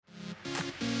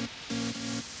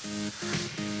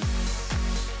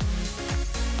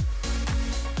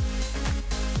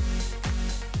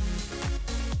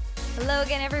Hello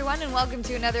again, everyone, and welcome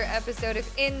to another episode of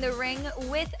In the Ring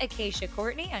with Acacia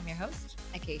Courtney. I'm your host,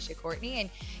 Acacia Courtney, and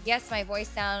yes, my voice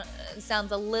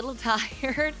sounds a little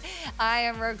tired. I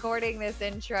am recording this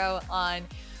intro on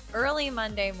early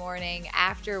Monday morning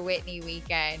after Whitney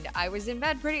weekend. I was in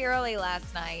bed pretty early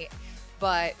last night,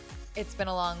 but it's been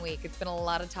a long week. It's been a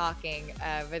lot of talking,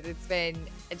 but it's been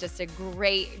just a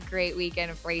great weekend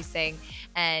of racing.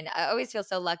 And I always feel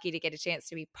so lucky to get a chance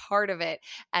to be part of it,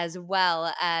 as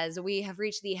well as we have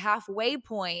reached the halfway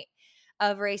point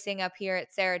of racing up here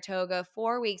at Saratoga.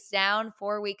 4 weeks down,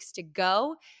 4 weeks to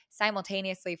go.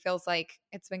 Simultaneously feels like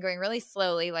it's been going really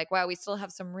slowly. Like, wow, we still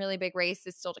have some really big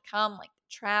races still to come, like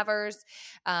Travers.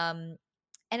 And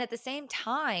at the same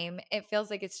time, it feels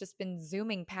like it's just been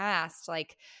zooming past,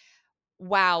 like,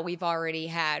 wow, we've already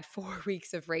had 4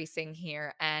 weeks of racing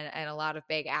here and a lot of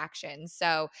big action.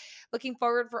 So looking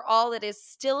forward for all that is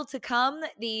still to come.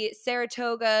 The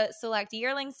Saratoga Select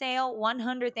Yearling Sale,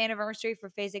 100th anniversary for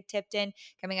Fasig-Tipton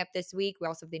coming up this week. We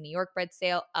also have the New York Bred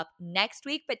Sale up next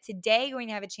week. But today we're going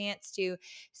to have a chance to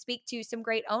speak to some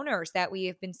great owners that we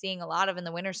have been seeing a lot of in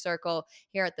the winner's circle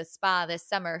here at the spa this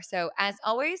summer. So as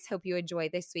always, hope you enjoy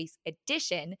this week's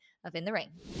edition of In the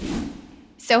Ring.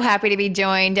 So happy to be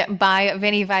joined by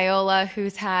Vinny Viola,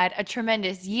 who's had a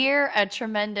tremendous year, a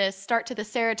tremendous start to the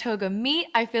Saratoga meet.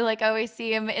 I feel like I always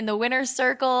see him in the winner's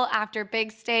circle after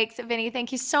big stakes. Vinny,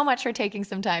 thank you so much for taking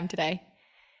some time today.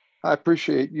 I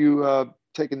appreciate you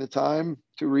taking the time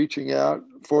to reaching out,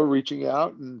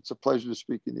 and it's a pleasure to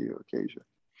speak to you, Acacia.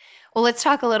 Well, let's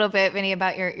talk a little bit, Vinny,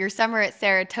 about your summer at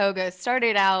Saratoga.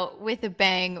 Started out with a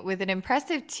bang with an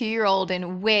impressive 2-year-old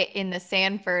in Wit in the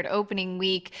Sanford opening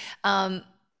week.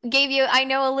 Gave you, I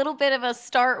know, a little bit of a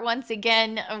start once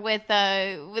again with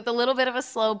a little bit of a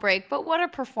slow break, but what a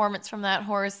performance from that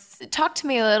horse. Talk to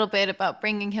me a little bit about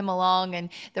bringing him along and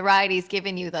the ride he's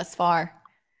given you thus far.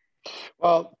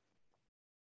 Well,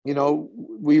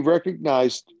 we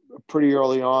recognized pretty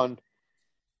early on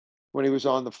when he was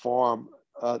on the farm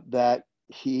that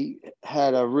he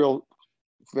had a real,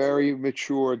 very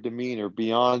mature demeanor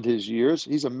beyond his years.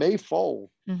 He's a May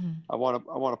foal. Mm-hmm. I want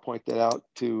to point that out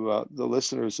to the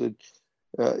listeners.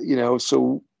 That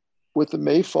so with the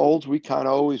May foals, we kind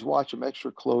of always watch them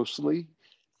extra closely,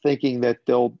 thinking that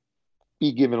they'll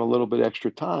be given a little bit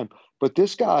extra time. But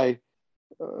this guy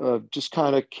just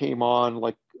kind of came on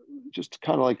like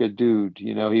a dude.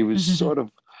 He was sort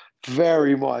of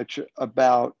very much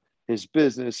about his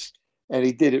business, and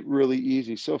he did it really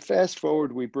easy. So fast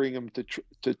forward, we bring him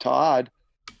to Todd,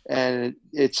 and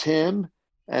it's him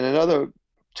and another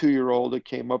 2-year-old that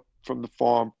came up from the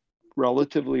farm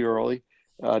relatively early,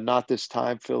 not this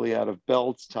time, filly out of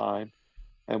Belt's time,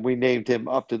 and we named him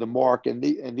Up to the Mark. And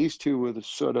these two were the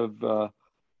sort of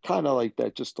kind of like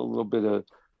that, just a little bit of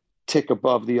tick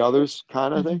above the others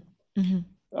kind of thing.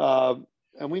 Mm-hmm.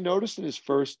 And we noticed in his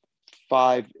first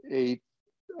 5-8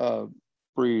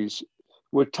 breeze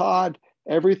with Todd,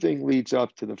 everything leads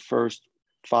up to the first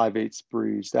 5/8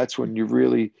 breeze. That's when you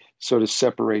really sort of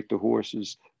separate the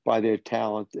horses by their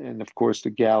talent, and of course the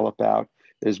gallop out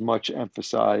is much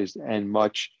emphasized and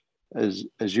much, as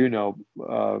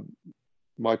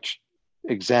much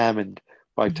examined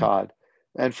by Todd.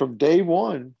 And from day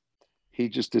one, he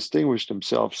just distinguished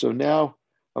himself. So now,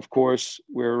 of course,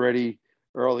 we're ready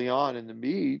early on in the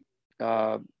meet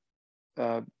to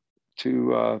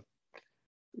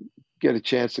get a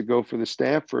chance to go for the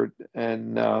Stanford,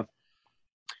 and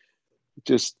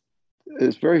just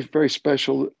it's very, very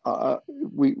special.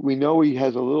 We know he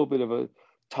has a little bit of a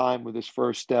time with his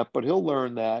first step, but he'll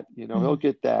learn that. He'll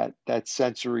get that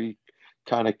sensory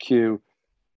kind of cue.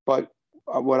 But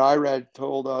what Irad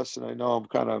told us, and I know I'm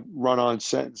kind of run-on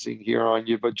sentencing here on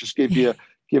you, but just give you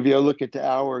a look into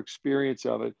our experience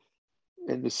of it.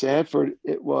 In the Sanford,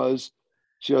 it was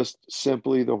just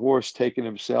simply the horse taking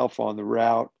himself on the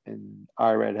route, and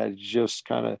Irad had to just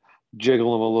kind of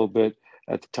jiggle him a little bit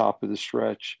at the top of the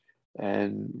stretch,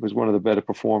 and was one of the better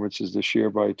performances this year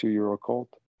by a 2-year-old colt.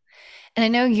 And I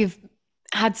know you've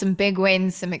had some big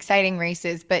wins, some exciting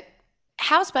races, but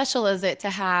how special is it to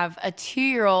have a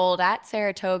 2-year-old at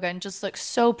Saratoga and just look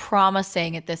so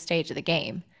promising at this stage of the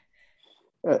game?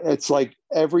 It's like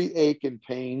every ache and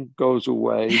pain goes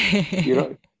away.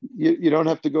 You don't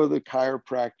have to go to the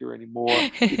chiropractor anymore.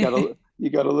 You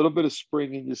got a little bit of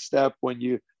spring in your step when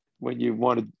you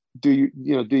want to do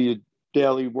your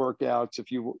daily workouts.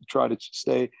 If you try to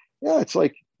stay, it's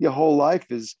like your whole life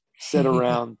is set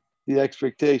around the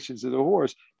expectations of the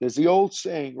horse. There's the old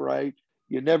saying, right?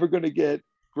 You're never going to get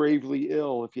gravely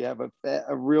ill if you have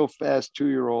a real fast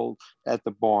 2-year-old at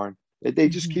the barn. They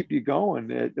just keep you going.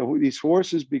 These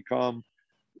horses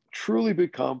truly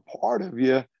become part of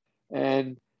you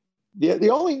And the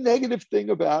only negative thing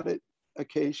about it,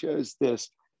 Acacia, is this: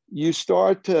 you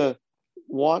start to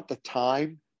want the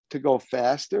time to go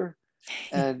faster,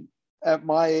 and at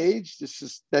my age, that's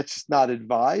just not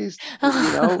advised,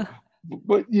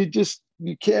 But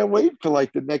you can't wait for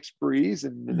like the next breeze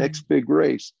and the next big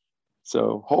race.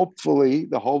 So hopefully,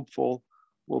 the hopeful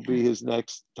will be his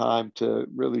next time to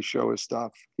really show his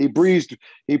stuff. He breezed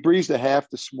a half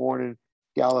this morning,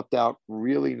 galloped out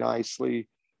really nicely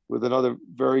with another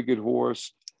very good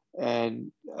horse.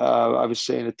 And I was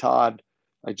saying to Todd,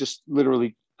 I just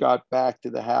literally got back to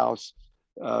the house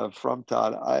from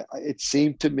Todd. It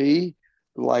seemed to me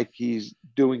like he's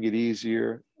doing it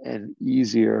easier and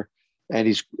easier, and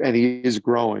he is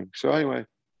growing. So anyway,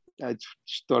 I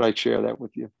just thought I'd share that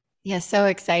with you. Yeah, so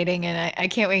exciting. And I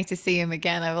can't wait to see him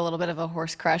again. I have a little bit of a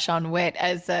horse crush on Wit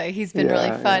as he's been really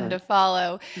Yeah, fun to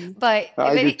follow. But,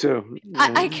 I but do too.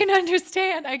 I can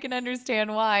understand. I can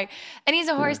understand why. And he's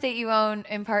a horse Yeah. that you own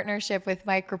in partnership with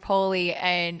Mike Rapoli.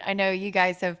 And I know you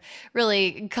guys have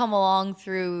really come along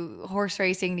through horse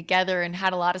racing together and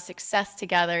had a lot of success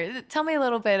together. Tell me a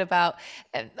little bit about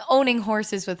owning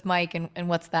horses with Mike and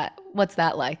what's that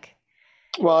like?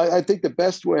 Well, I think the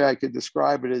best way I could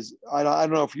describe it is I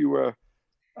don't know if you were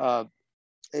uh,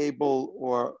 able,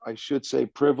 or I should say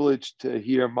privileged, to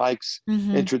hear Mike's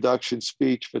Mm-hmm. introduction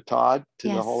speech for Todd to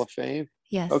the Hall Yes. of Fame.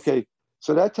 Yes. Okay,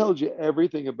 so that tells you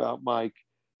everything about Mike.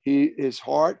 His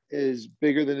heart is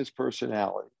bigger than his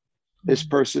personality. His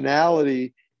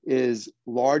personality is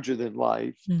larger than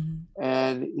life, Mm-hmm.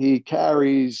 and he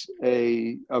carries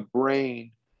a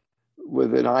brain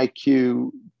with an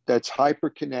IQ that's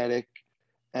hyperkinetic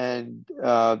and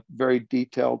very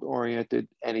detailed oriented,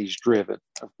 and he's driven.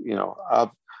 You know,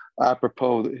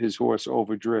 apropos his horse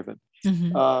Overdriven.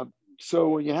 Mm-hmm. Uh, so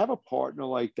when you have a partner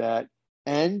like that,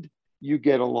 and you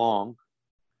get along,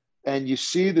 and you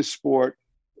see the sport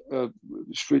uh,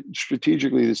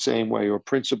 strategically the same way, or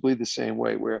principally the same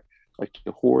way, where like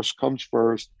the horse comes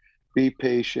first, be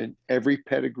patient. Every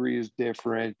pedigree is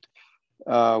different.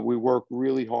 We work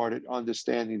really hard at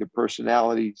understanding the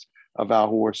personalities of our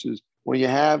horses. When you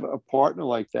have a partner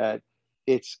like that,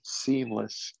 it's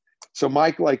seamless. So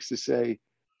Mike likes to say,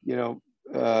 you know,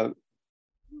 uh,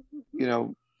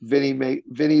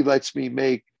 Vinny lets me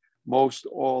make most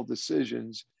all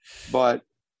decisions, but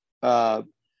uh,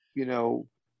 you know,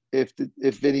 if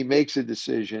Vinny makes a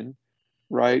decision,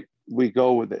 right, we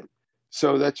go with it.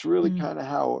 So that's really kind of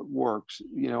how it works.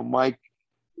 Mike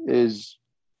is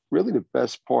really the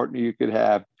best partner you could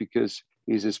have because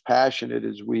he's as passionate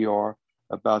as we are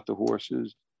about the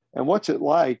horses. And what's it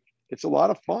like? It's a lot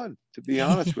of fun, to be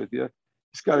honest with you.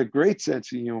 He's got a great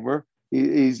sense of humor.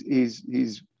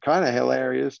 He's kind of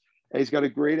hilarious. And he's got a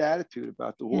great attitude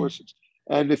about the Yeah. horses.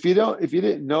 And if you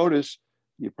didn't notice,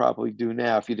 you probably do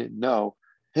now. If you didn't know,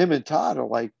 him and Todd are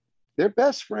like they're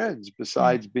best friends.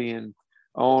 Besides being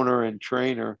owner and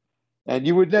trainer, and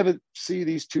you would never see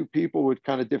these two people with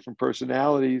kind of different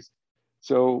personalities.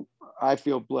 So I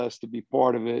feel blessed to be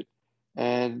part of it.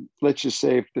 And let's just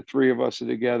say if the three of us are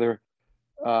together,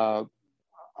 uh,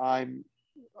 I'm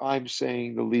I'm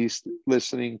saying the least,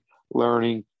 listening,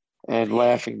 learning, and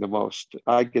laughing the most.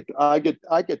 I get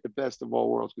the best of all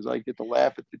worlds because I get to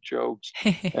laugh at the jokes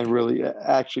and really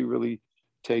actually really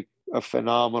take a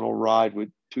phenomenal ride with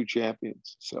two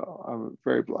champions. So I'm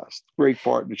very blessed. Great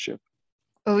partnership.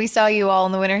 Well, we saw you all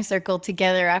in the winner circle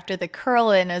together after the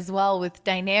Curlin as well with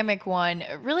Dynamic One.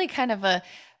 Really kind of a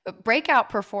breakout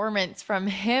performance from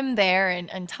him there,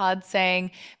 and Todd saying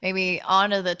maybe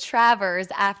onto the Travers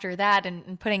after that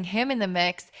and putting him in the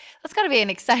mix. That's got to be an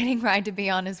exciting ride to be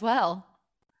on as well.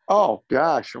 Oh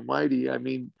gosh, almighty! I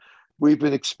mean, we've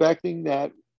been expecting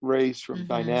that race from Hmm.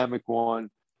 Dynamic One.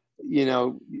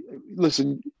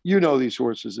 Listen, these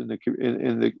horses in the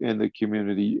community, in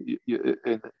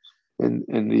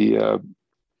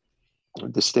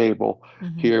the stable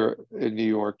Hmm. here in New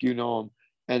York. You know them,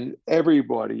 and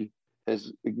everybody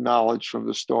has acknowledged from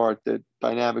the start that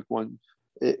Dynamic One,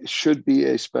 it should be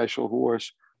a special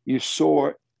horse. You saw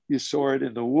it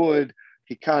in the wood.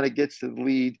 He kind of gets to the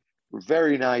lead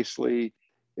very nicely,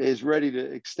 is ready to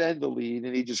extend the lead,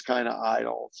 and he just kind of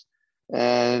idles.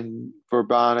 And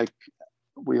Verbonic,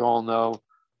 we all know,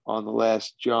 on the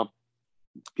last jump,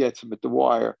 gets him at the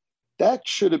wire. That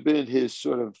should have been his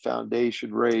sort of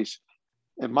foundation race.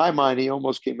 In my mind, he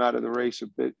almost came out of the race a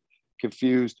bit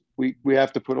confused. We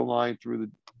have to put a line through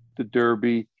the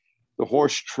Derby. The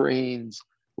horse trains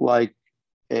like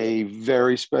a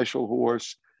very special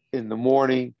horse in the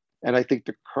morning. And I think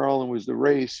the Curlin was the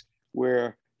race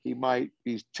where he might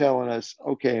be telling us,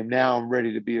 okay, now I'm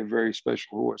ready to be a very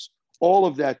special horse. All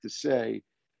of that to say,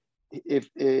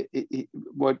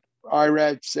 what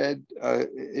Irad said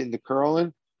in the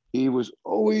curling, he was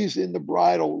always in the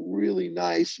bridle, really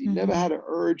nice. He never had to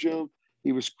urge him.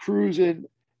 He was cruising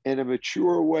in a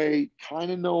mature way,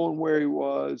 kind of knowing where he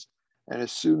was. And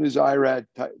as soon as Irad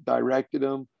directed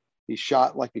him, he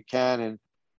shot like a cannon.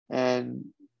 And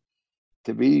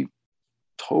to be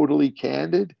totally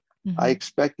candid, I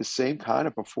expect the same kind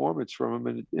of performance from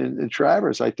him in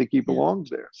Travers. I think he belongs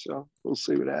there. So we'll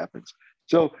see what happens.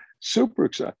 So super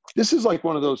excited. This is like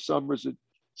one of those summers at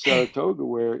Saratoga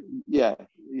where,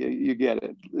 you get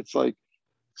it. It's like,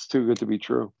 it's too good to be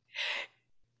true.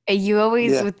 You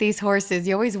always, with these horses,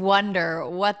 you always wonder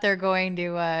what they're going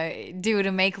to do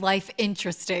to make life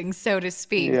interesting, so to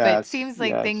speak. But it seems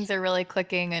like things are really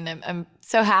clicking, and I'm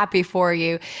so happy for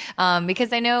you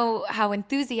because I know how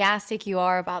enthusiastic you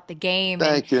are about the game.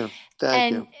 Thank you.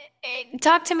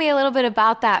 Talk to me a little bit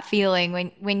about that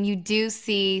feeling when you do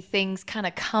see things kind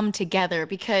of come together,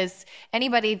 because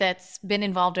anybody that's been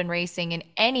involved in racing in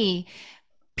any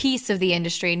piece of the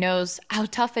industry knows how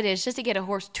tough it is just to get a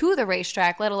horse to the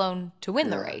racetrack, let alone to win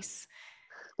the race.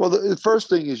 Well, the first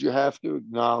thing is you have to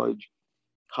acknowledge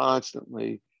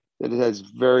constantly that it has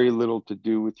very little to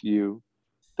do with you,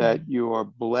 that you are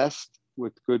blessed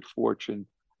with good fortune,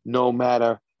 no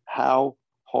matter how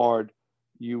hard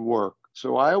you work.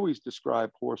 So I always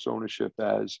describe horse ownership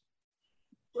as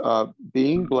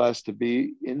being blessed to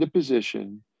be in the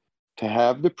position to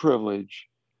have the privilege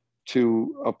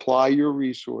to apply your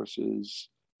resources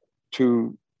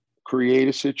to create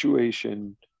a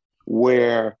situation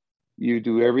where you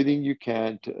do everything you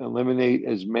can to eliminate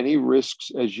as many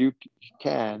risks as you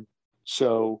can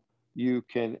so you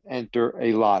can enter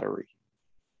a lottery.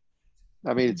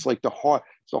 I mean, it's like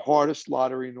it's the hardest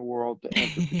lottery in the world to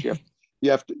enter because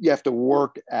you have to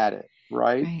work at it,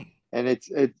 right? And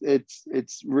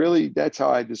it's really, that's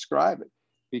how I describe it,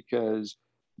 because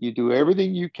you do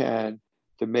everything you can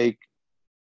to make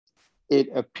it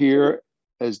appear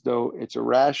as though it's a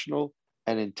rational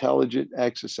and intelligent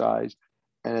exercise.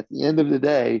 And at the end of the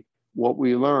day, what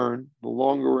we learn the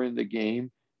longer we're in the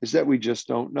game is that we just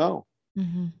don't know.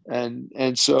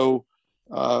 And so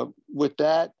with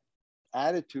that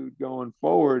attitude going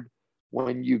forward,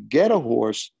 when you get a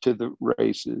horse to the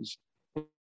races,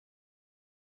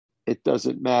 it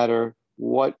doesn't matter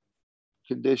what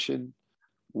condition,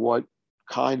 what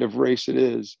kind of race it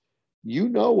is. You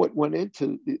know what went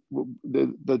into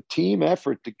the team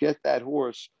effort to get that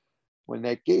horse. When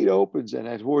that gate opens and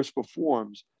that horse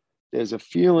performs, there's a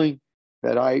feeling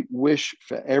that I wish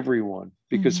for everyone,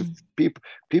 because if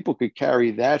people could carry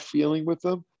that feeling with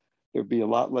them, there'd be a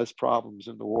lot less problems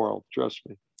in the world. Trust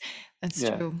me. That's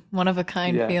true. One of a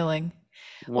kind feeling.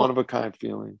 One of a kind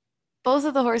feeling. Both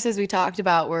of the horses we talked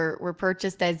about were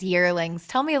purchased as yearlings.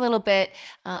 Tell me a little bit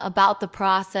about the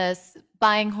process,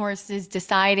 buying horses,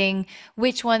 deciding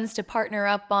which ones to partner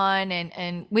up on,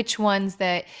 and which ones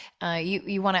that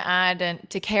you want to add and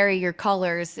to carry your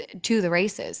colors to the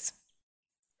races.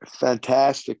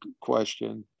 Fantastic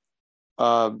question.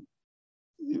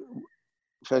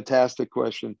 Fantastic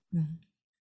question.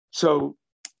 So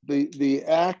the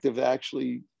act of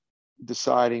actually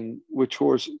deciding which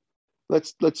horse,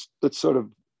 let's sort of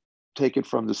take it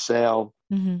from the sale,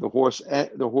 the horse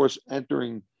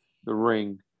entering the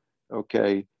ring,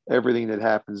 okay, everything that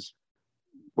happens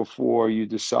before you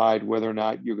decide whether or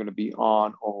not you're going to be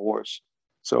on a horse.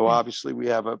 So obviously we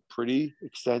have a pretty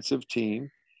extensive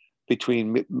team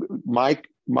between Mike.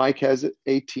 Mike has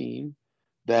a team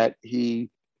that he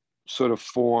sort of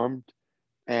formed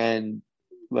and,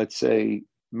 let's say,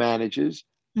 manages.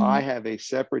 I have a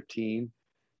separate team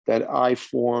that I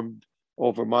formed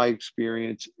over my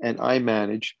experience and I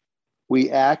manage.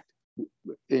 We act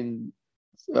in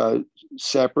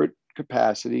separate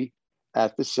capacity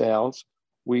at the sales.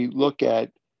 We look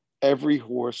at every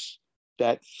horse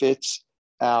that fits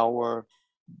our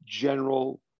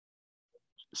general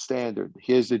standard.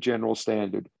 Here's the general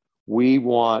standard. We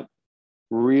want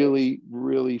really,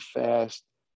 really fast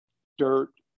dirt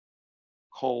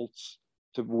colts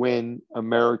to win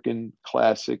American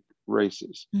Classic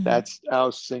races. That's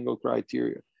our single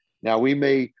criteria. Now, we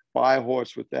may buy a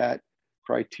horse with that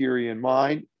criteria in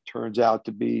mind. Turns out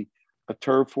to be a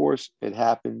turf horse. It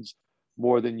happens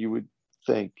more than you would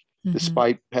think,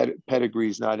 despite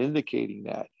pedigrees not indicating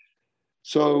that.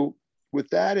 So with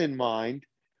that in mind,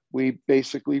 we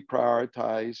basically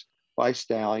prioritize by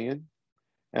stallion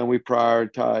and we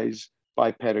prioritize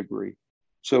by pedigree.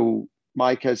 So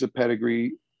Mike has a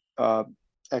pedigree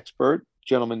expert, a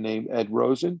gentleman named Ed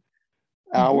Rosen.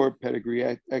 Our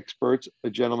pedigree experts, a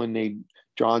gentleman named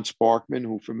John Sparkman,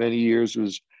 who for many years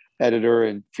was editor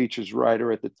and features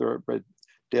writer at the Thoroughbred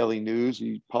Daily News.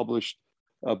 He published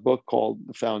a book called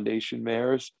The Foundation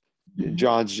Mares.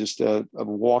 John's just a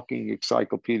walking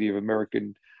encyclopedia of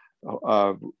American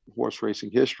horse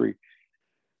racing history.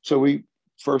 So we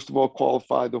first of all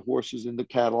qualified the horses in the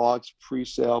catalogs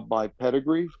pre-sale by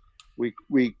pedigree. We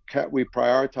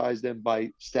prioritize them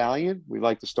by stallion. We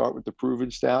like to start with the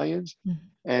proven stallions,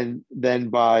 and then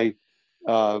by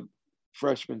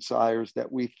freshman sires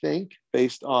that we think,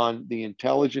 based on the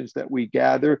intelligence that we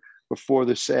gather before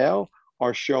the sale,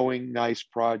 are showing nice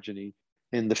progeny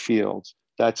in the fields.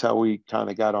 That's how we kind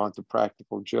of got onto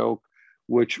Practical Joke,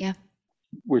 which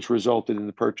resulted in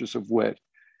the purchase of Wit.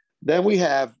 Then we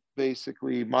have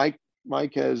basically Mike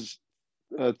has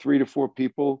 3 to 4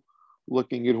 people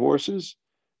looking at horses.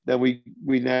 Then we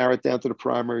narrow it down to the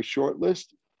primary short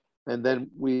list. And then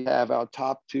we have our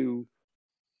top 2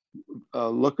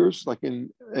 lookers, like in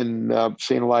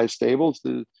St. Elias Stables.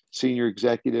 The senior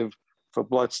executive for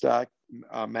Bloodstock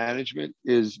management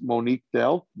is Monique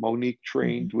Dell. Monique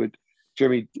trained with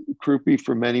Jimmy Krupe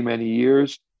for many, many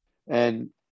years. And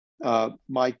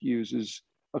Mike uses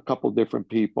a couple different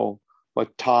people,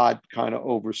 but Todd kind of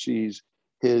oversees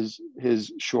his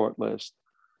short list.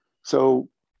 So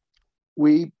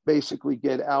we basically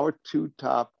get our 2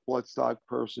 top Bloodstock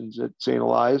persons at St.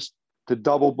 Elias to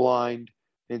double blind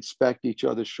inspect each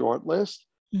other's short list.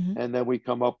 And then we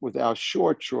come up with our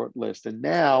short list. And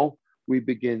now we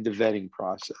begin the vetting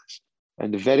process.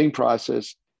 And the vetting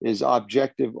process is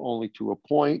objective only to a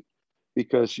point,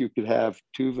 because you could have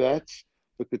 2 vets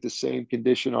look at the same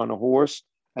condition on a horse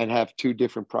and have 2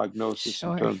 different prognosis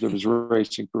in terms of his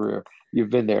racing career.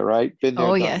 You've been there, right? Been there,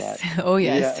 done that. Oh,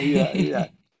 yes. Yeah.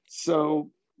 So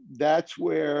that's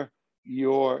where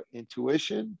your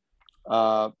intuition,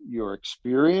 your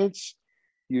experience,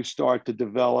 you start to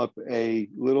develop a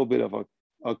little bit of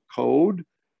a code.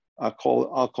 I'll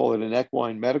call it an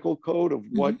equine medical code of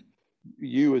what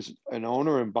you as an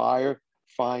owner and buyer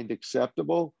find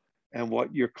acceptable, and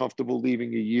what you're comfortable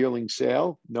leaving a yearling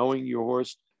sale, knowing your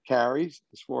horse carries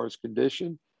as far as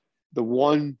condition. The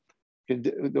one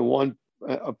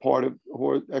part of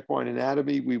equine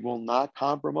anatomy we will not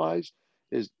compromise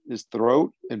is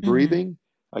throat and breathing.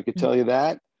 I could tell you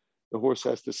that. The horse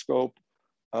has to scope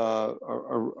a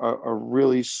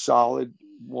really solid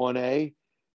 1A.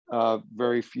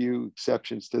 Very few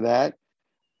exceptions to that.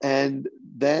 And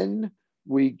then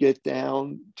we get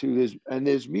down to this, and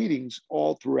there's meetings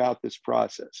all throughout this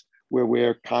process where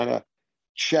we're kind of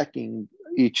checking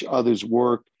each other's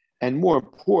work, and more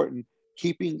important,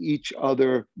 keeping each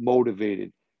other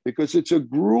motivated, because it's a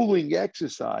grueling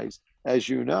exercise, as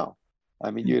you know. I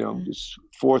mean, there's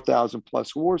 4,000 plus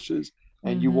horses,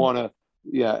 and you want to,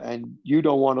 and you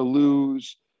don't want to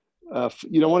lose,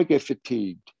 you don't want to get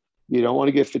fatigued. You don't want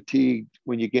to get fatigued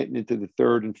when you're getting into the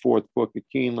 3rd and 4th book of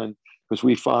Keeneland, because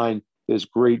we find there's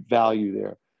great value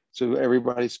there. So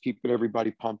everybody's keeping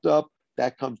everybody pumped up.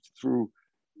 That comes through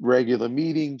regular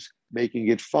meetings, making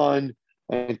it fun,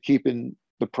 and keeping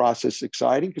the process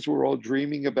exciting, because we're all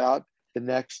dreaming about the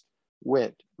next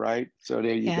Wit, right? So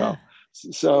there you go.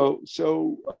 So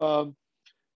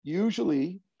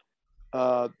usually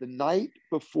the night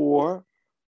before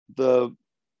the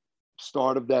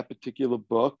start of that particular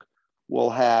book, we'll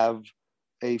have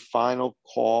a final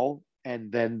call,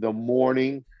 and then the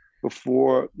morning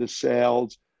before the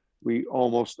sales, we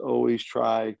almost always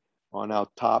try on our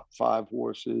top 5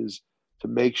 horses to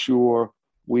make sure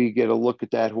we get a look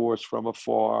at that horse from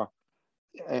afar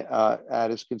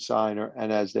at his consignor,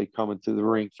 and as they come into the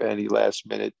ring for any last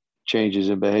minute changes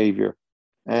in behavior.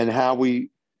 And how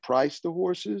we price the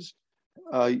horses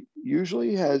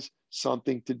usually has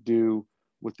something to do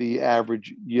with the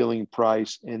average yielding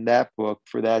price in that book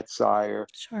for that sire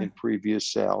in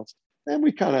previous sales. And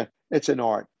we kind of, it's an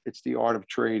art. It's the art of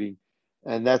trading.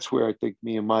 And that's where I think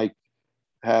me and Mike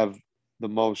have the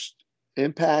most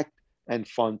impact and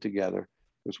fun together,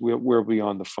 because we'll be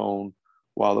on the phone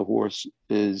while the horse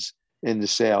is in the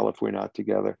sale if we're not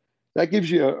together. That gives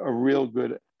you a real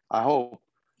good, I hope,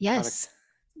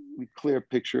 clear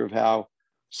picture of how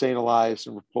St. Elias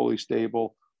and Rapoli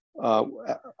Stable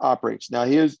operates. Now,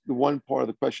 here's the one part of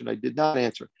the question I did not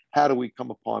answer. How do we come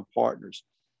upon partners?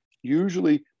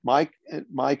 Usually, Mike and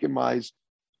my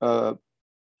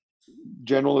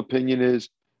general opinion is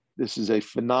this is a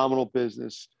phenomenal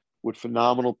business with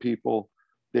phenomenal people.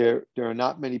 There are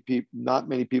not many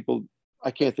people. I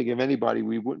can't think of anybody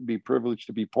we wouldn't be privileged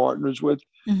to be partners with.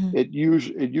 It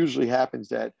usually happens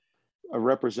that a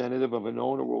representative of an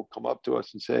owner will come up to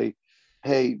us and say,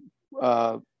 "Hey,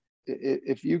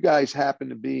 if you guys happen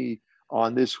to be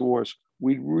on this horse,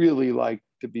 we'd really like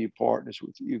to be partners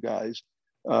with you guys.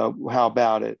 How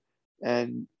about it?"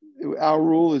 And our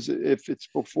rule is if it's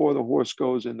before the horse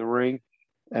goes in the ring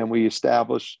and we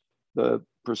establish the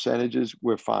percentages,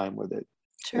 we're fine with it.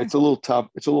 Sure. It's a little tough.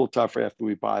 It's a little tougher after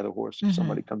we buy the horse. If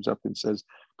somebody comes up and says,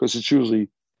 because it's usually,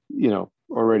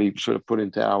 already sort of put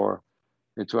into our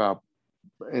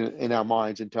in our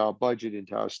minds, into our budget,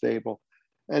 into our stable,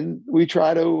 and we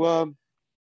try to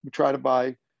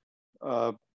buy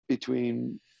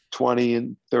between 20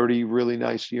 and 30 really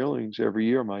nice yearlings every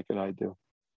year. Mike and I do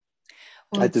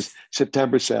at this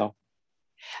September sale.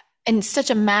 And such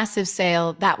a massive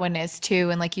sale that one is too.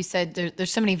 And like you said,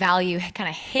 there's so many value kind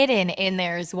of hidden in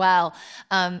there as well.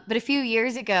 But a few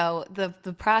years ago, the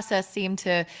process seemed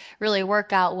to really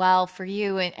work out well for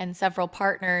you and several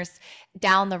partners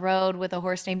down the road with a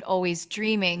horse named Always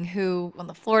Dreaming, who won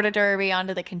the Florida Derby,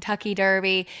 onto the Kentucky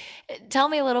Derby. Tell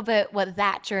me a little bit what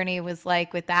that journey was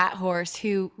like with that horse,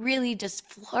 who really just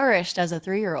flourished as a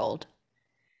 3-year-old.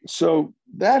 So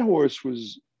that horse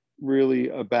was really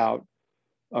about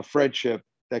a friendship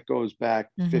that goes back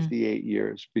 58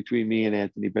 years between me and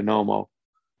Anthony Bonomo.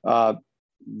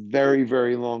 Very,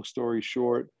 very long story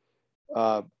short,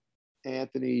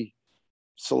 Anthony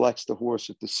selects the horse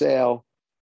at the sale,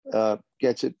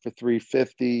 gets it for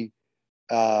 $350,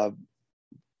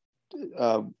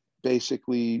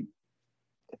 basically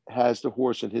has the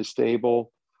horse in his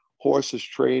stable. Horse is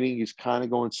training, he's kind of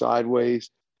going sideways.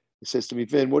 He says to me,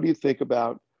 Vin, what do you think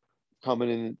about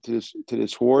coming into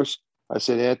this horse? I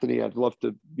said, Anthony, I'd love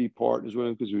to be partners with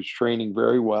him because he was training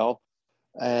very well.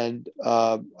 And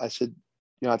I said,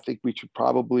 I think we should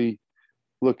probably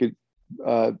look at,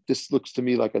 this looks to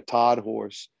me like a Todd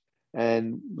horse.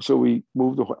 And so we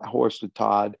moved the horse to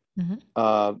Todd,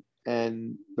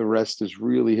 and the rest is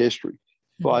really history.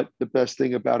 But the best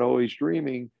thing about Always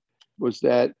Dreaming was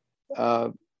that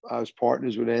I was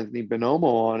partners with Anthony Bonomo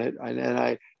on it. And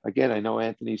I know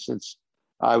Anthony since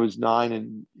I was 9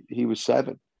 and he was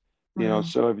 7.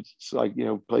 So it's like,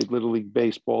 played Little League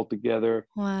baseball together.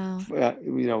 Wow.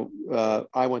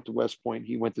 I went to West Point.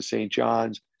 He went to St.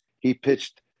 John's. He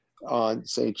pitched on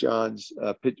St. John's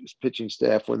pitching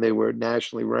staff when they were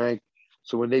nationally ranked.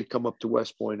 So when they'd come up to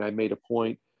West Point, I made a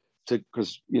point to,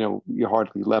 because, you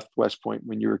hardly left West Point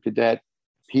when you were a cadet.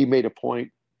 He made a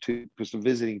point to, because the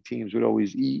visiting teams would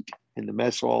always eat in the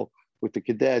mess hall with the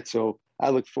cadets. So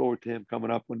I looked forward to him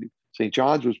coming up when St.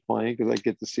 John's was playing, because I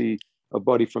get to see a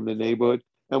buddy from the neighborhood.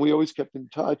 And we always kept in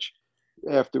touch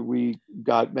after we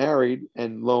got married.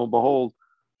 And lo and behold,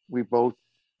 we both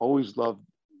always loved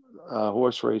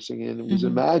horse racing. And it was a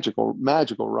magical,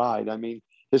 magical ride. I mean,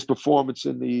 his performance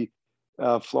in the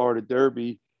Florida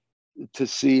Derby, to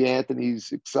see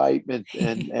Anthony's excitement,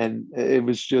 and it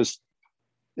was just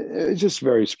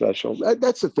very special.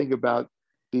 That's the thing about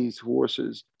these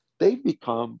horses. They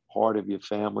become part of your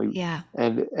family. Yeah.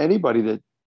 And anybody that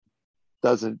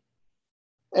doesn't,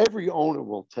 every owner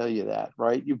will tell you that,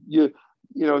 right? You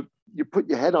put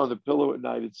your head on the pillow at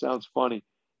night. It sounds funny.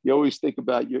 You always think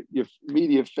about your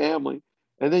immediate family,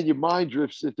 and then your mind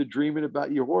drifts into dreaming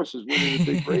about your horses winning a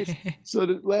big race. So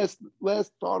the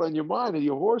last thought on your mind are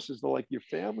your horses. They're like your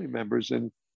family members,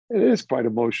 and it is quite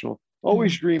emotional.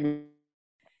 Always dreaming.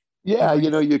 Yeah, you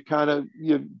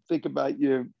think about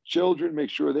your children, make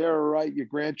sure they're all right, your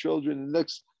grandchildren, and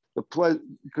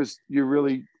because you're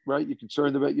really right, you're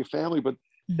concerned about your family, but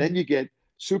then you get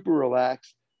super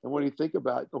relaxed. And when you think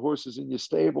about the horses in your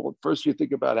stable, at first you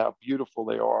think about how beautiful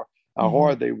they are, how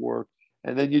hard they work,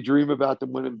 and then you dream about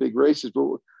them winning big races.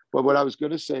 But what I was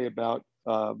going to say about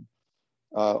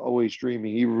Always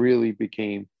Dreaming, he really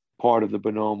became part of the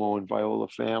Bonomo and Viola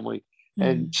family.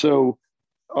 And so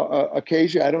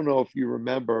occasionally, I don't know if you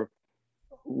remember,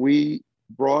 we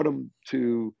brought him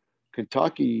to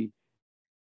Kentucky.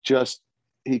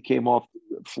 He came off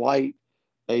flight,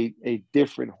 a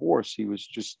different horse. He was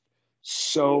just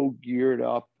so geared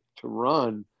up to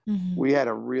run. We had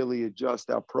to really adjust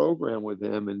our program with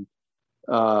him. And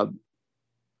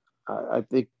I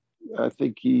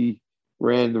think he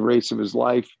ran the race of his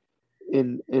life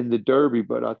in the Derby,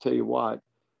 but I'll tell you what,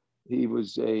 he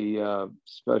was a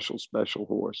special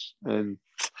horse. And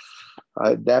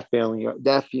that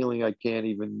feeling I can't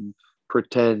even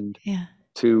pretend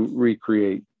to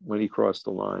recreate when he crossed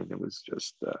the line. It was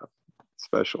just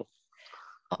special.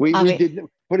 We didn't,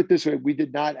 put it this way, we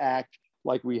did not act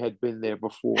like we had been there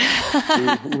before.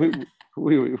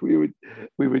 we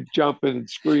would jumping and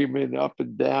screaming up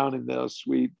and down in the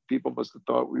suite. People must have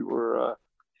thought we were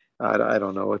I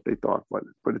don't know what they thought, but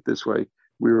put it this way,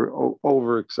 we were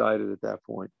overexcited at that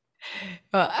point.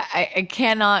 Well, I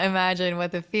cannot imagine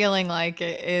what the feeling like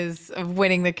it is of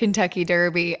winning the Kentucky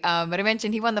Derby. But I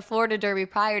mentioned he won the Florida Derby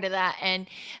prior to that, and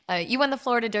you won the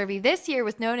Florida Derby this year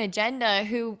with Known Agenda,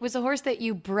 who was a horse that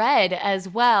you bred as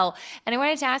well. And I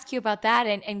wanted to ask you about that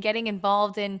and getting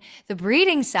involved in the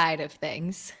breeding side of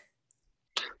things.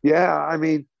 Yeah, I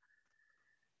mean,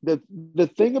 the the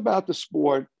thing about the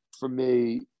sport for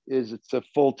me is it's a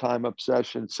full-time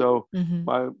obsession. So Hmm.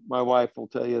 my wife will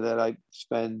tell you that I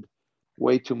spend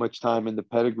way too much time in the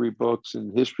pedigree books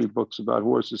and history books about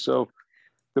horses. So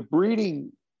the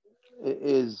breeding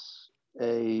is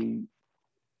a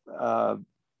uh,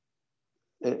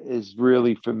 is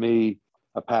really for me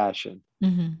a passion,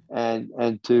 Hmm.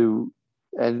 and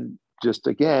just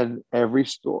again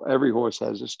every horse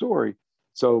has a story.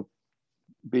 So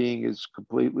being as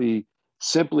completely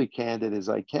simply candid as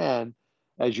I can,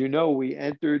 as you know, we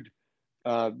entered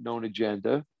Known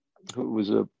Agenda, who was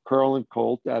a Curlin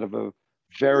colt out of a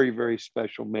very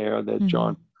special mare that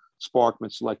John Hmm.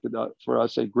 Sparkman selected for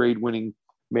us, a grade winning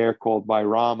mare called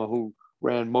Bairama, who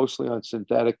ran mostly on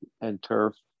synthetic and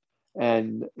turf.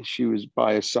 And she was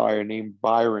by a sire named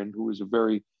Byron, who was a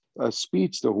very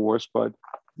speedster horse, but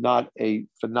not a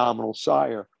phenomenal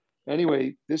sire.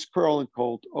 Anyway, this Curlin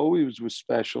colt always was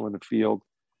special in the field,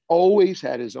 always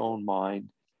had his own mind,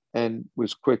 and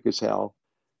was quick as hell.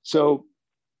 So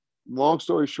long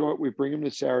story short, we bring him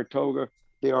to Saratoga.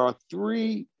 There are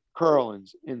three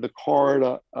Curlins in the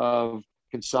corridor of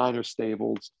consignor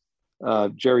stables.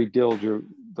 Jerry Dilger,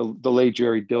 the late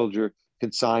Jerry Dilger,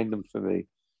 consigned them for me.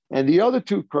 And the other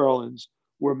two Curlins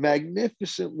were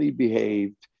magnificently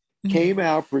behaved, came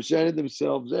out, presented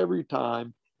themselves every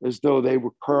time as though they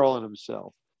were curling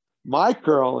himself. My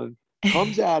Curlin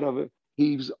comes out of it.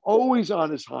 He's always on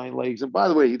his hind legs. And by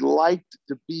the way, he liked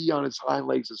to be on his hind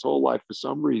legs his whole life for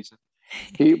some reason.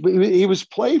 He was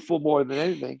playful more than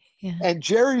anything. Yeah. And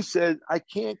Jerry said, I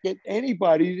can't get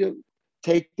anybody to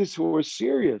take this horse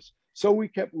serious. So we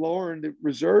kept lowering the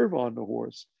reserve on the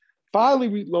horse. Finally,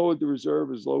 we lowered the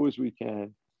reserve as low as we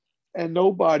can, and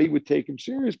nobody would take him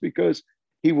serious because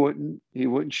he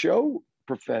wouldn't show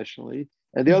professionally.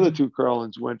 And the other Hmm. two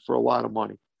Curlins went for a lot of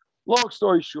money. Long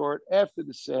story short, after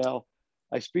the sale,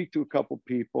 I speak to a couple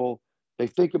people. They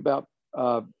think about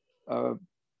uh, uh,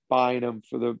 buying them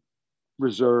for the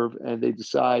reserve, and they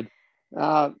decide,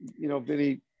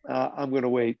 Vinny, I'm going to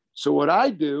wait. So what I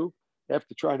do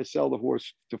after trying to sell the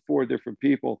horse to four different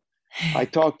people, I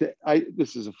talked to I.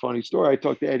 This is a funny story. I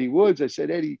talked to Eddie Woods. I said,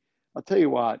 Eddie, I'll tell you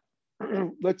what,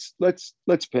 let's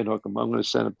pinhook him. I'm going to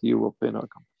send him to you. We'll pinhook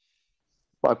him.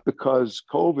 But because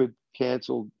COVID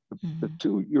canceled the Hmm.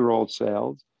 2-year-old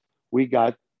sales, we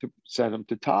got to send him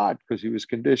to Todd because he was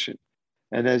conditioned.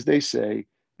 And as they say,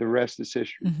 the rest is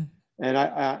history. Hmm. And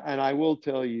I will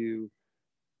tell you,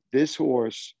 this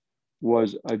horse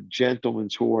was a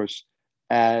gentleman's horse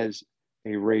as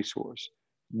a racehorse.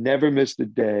 Never missed a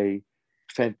day.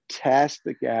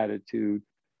 Fantastic attitude.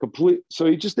 Complete. So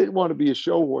he just didn't want to be a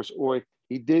show horse, or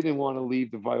he didn't want to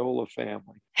leave the Viola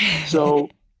family. So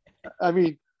I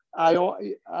mean, I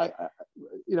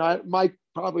Mike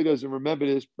probably doesn't remember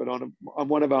this, but on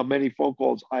one of our many phone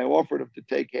calls, I offered him to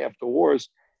take half the horse,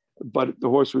 but the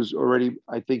horse was already,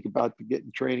 I think, about to get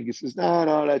in training. He says, "No,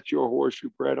 no, that's your horse.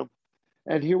 You bred him."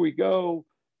 And here we go.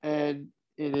 And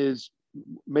in his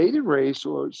maiden race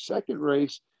or second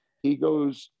race, he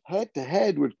goes head to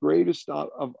head with greatest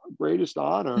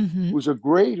honor, Hmm. who's a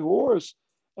great horse,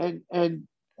 and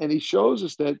he shows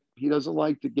us that he doesn't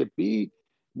like to get beat,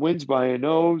 wins by a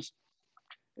nose.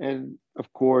 And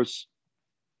of course,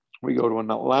 we go to an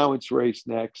allowance race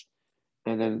next,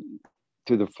 and then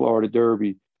to the Florida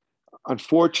Derby.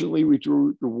 Unfortunately, we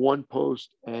drew the one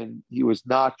post, and he was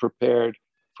not prepared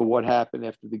for what happened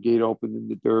after the gate opened in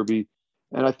the Derby.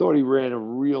 And I thought he ran a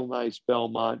real nice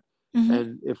Belmont. Hmm.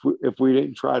 And if we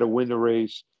didn't try to win the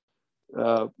race,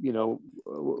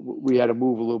 we had to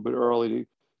move a little bit early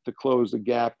to close the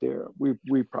gap there.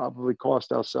 We probably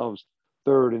cost ourselves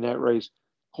third in that race.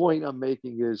 Point I'm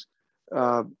making is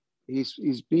uh,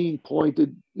 he's being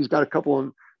pointed. He's got a couple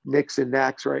of nicks and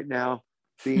knacks right now,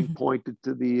 being pointed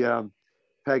to the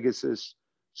Pegasus.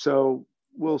 So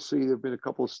we'll see. There've been a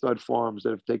couple of stud farms that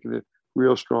have taken a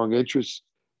real strong interest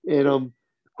in him.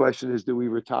 The question is, do we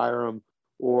retire him,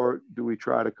 or do we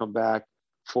try to come back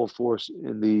full force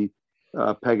in the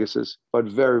Pegasus? But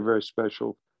very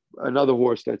special. Another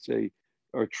horse that's a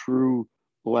true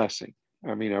blessing.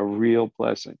 I mean, a real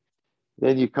blessing.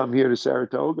 Then you come here to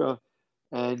Saratoga,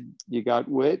 and you got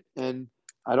Wit, and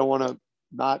I don't want to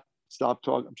not stop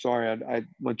talking. I'm sorry, I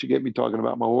once you get me talking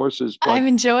about my horses, but I'm I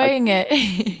enjoying it.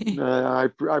 I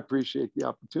appreciate the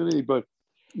opportunity. But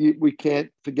we can't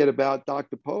forget about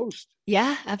Dr. Post.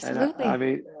 Yeah, And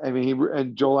absolutely.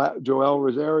 Joel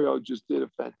Rosario just did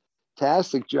a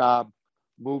fantastic job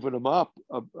moving him up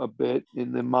a bit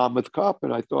in the Monmouth Cup.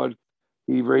 And I thought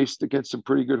he raced against some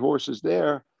pretty good horses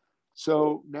there.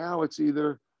 So now it's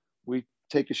either we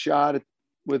take a shot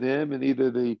with him in either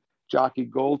the Jockey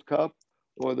Gold Cup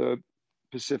or the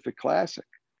Pacific Classic.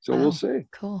 So we'll see.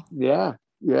 Cool. Yeah.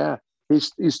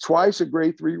 He's twice a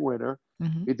Grade 3 winner.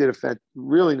 Mm-hmm. He did a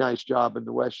really nice job in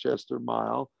the Westchester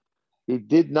Mile. He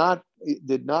did not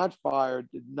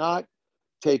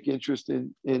take interest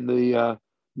in the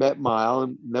Met Mile,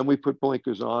 and then we put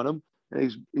blinkers on him,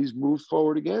 and he's moved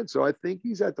forward again. So I think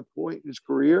he's at the point in his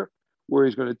career where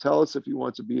he's going to tell us if he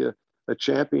wants to be a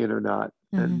champion or not,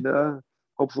 and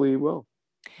hopefully he will.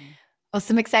 Well,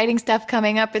 some exciting stuff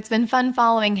coming up. It's been fun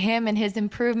following him and his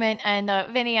improvement. And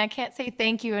Vinny, I can't say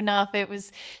thank you enough. It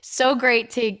was so great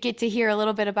to get to hear a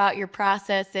little bit about your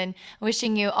process, and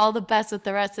wishing you all the best with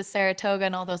the rest of Saratoga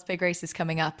and all those big races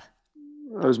coming up.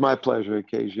 It was my pleasure,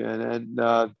 Acacia. And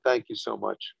thank you so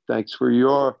much. Thanks for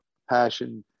your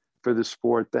passion for the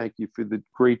sport. Thank you for the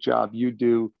great job you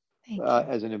do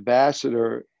as an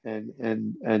ambassador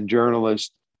and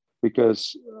journalist,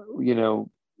 because,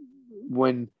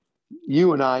 when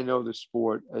you and I know the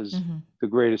sport as the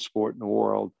greatest sport in the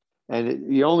world,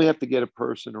 and you only have to get a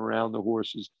person around the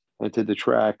horses and to the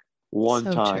track one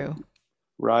time, true.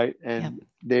 Right? And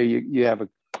there you have a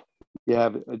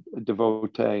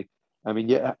devotee. I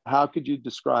mean, how could you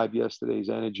describe yesterday's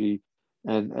energy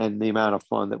and the amount of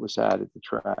fun that was had at the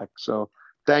track? So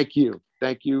thank you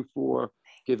for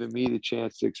giving me the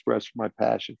chance to express my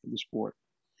passion for the sport.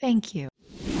 Thank you.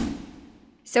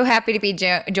 So happy to be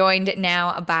joined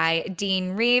now by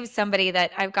Dean Reeves, somebody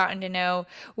that I've gotten to know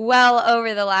well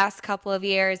over the last couple of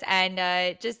years,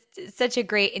 and just such a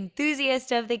great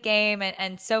enthusiast of the game,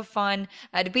 and so fun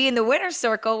to be in the winner's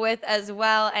circle with as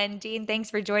well. And Dean, thanks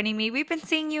for joining me. We've been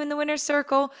seeing you in the winner's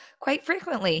circle quite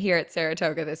frequently here at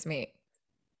Saratoga this meet.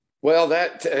 Well,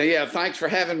 thanks for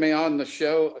having me on the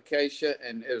show, Acacia,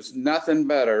 and there's nothing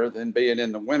better than being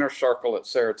in the winner's circle at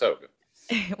Saratoga.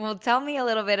 Well, tell me a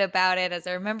little bit about it, as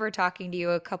I remember talking to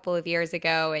you a couple of years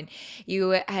ago, and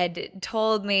you had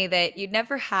told me that you'd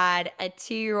never had a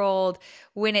 2-year-old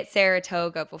win at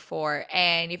Saratoga before,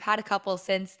 and you've had a couple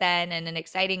since then, and an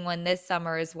exciting one this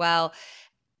summer as well.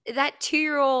 That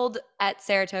 2-year-old at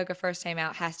Saratoga first time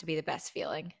out has to be the best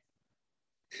feeling.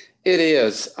 It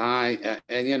is. I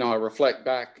reflect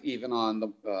back even on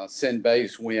the Sin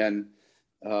Bay's win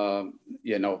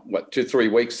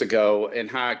 2-3 weeks ago, and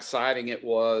how exciting it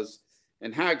was,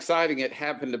 and how exciting it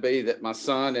happened to be that my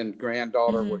son and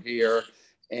granddaughter were here,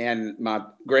 and my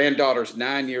granddaughter's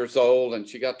 9 years old, and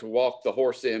she got to walk the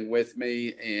horse in with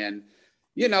me, and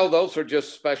those are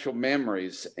just special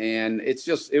memories, and it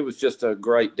was just a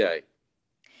great day.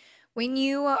 When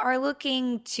you are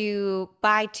looking to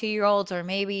buy 2-year-olds, or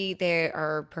maybe they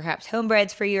are perhaps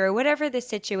homebreds for you, or whatever the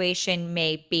situation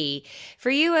may be, for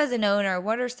you as an owner,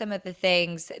 what are some of the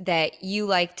things that you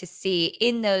like to see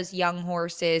in those young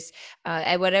horses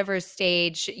at whatever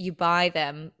stage you buy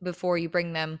them before you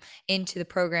bring them into the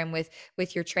program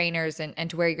with your trainers and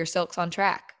to wear your silks on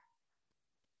track?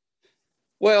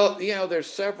 Well, there's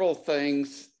several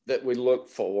things that we look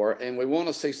for, and we want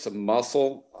to see some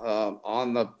muscle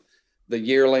on the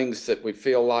yearlings that we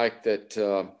feel like that,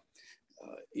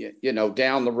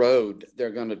 down the road, they're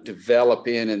going to develop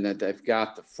in, and that they've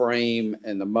got the frame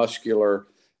and the muscular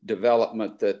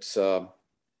development that's going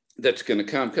to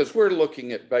come. Because we're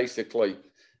looking at basically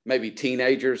maybe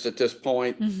teenagers at this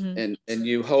point, and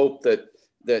you hope that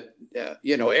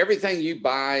everything you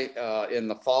buy in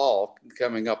the fall,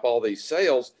 coming up, all these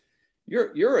sales,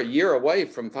 you're a year away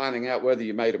from finding out whether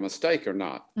you made a mistake or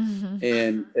not,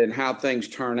 and how things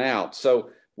turn out.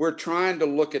 So we're trying to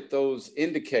look at those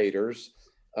indicators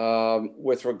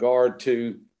with regard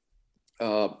to,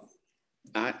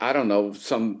 I don't know,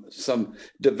 some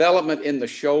development in the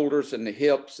shoulders and the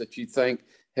hips that you think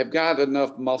have got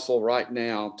enough muscle right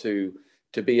now to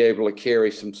be able to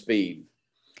carry some speed.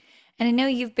 And I know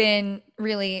you've been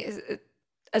really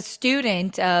a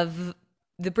student of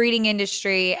the breeding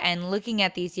industry and looking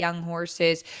at these young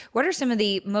horses. What are some of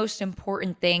the most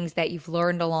important things that you've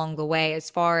learned along the way as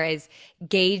far as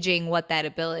gauging what that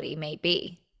ability may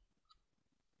be?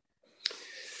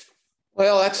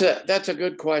 Well, that's a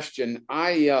good question.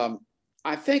 I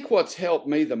think what's helped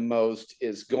me the most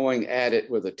is going at it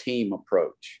with a team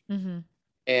approach.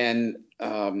 And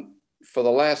for the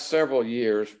last several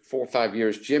years, 4 or 5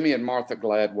 years, Jimmy and Martha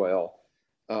Gladwell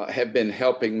have been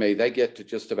helping me. They get to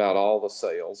just about all the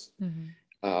sales.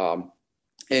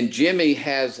 and Jimmy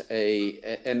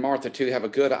and Martha too, have a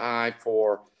good eye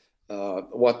for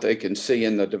what they can see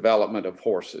in the development of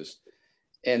horses.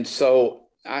 And so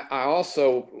I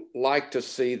also like to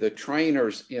see the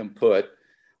trainer's input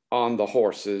on the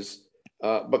horses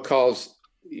because,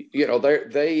 you know,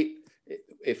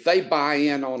 if they buy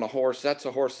in on a horse, that's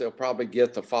a horse they'll probably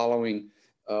get the following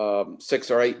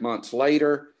 6 or 8 months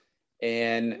later.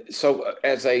 And so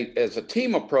as a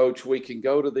team approach, we can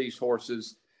go to these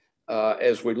horses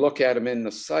as we look at them in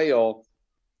the sale.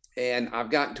 And I've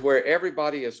gotten to where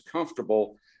everybody is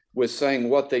comfortable with saying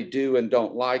what they do and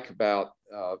don't like about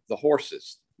the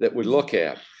horses that we look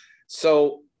at.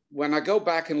 So when I go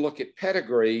back and look at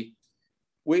pedigree,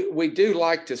 we do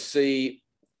like to see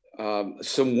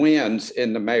some wins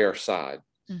in the mare side.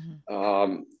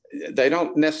 They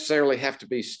don't necessarily have to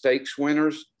be stakes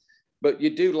winners, but you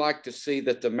do like to see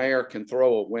that the mare can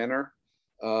throw a winner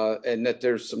and that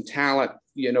there's some talent,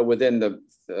 you know, within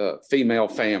the female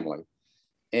family.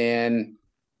 And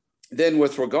then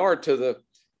with regard to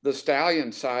the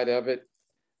stallion side of it,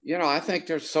 you know, I think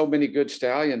there's so many good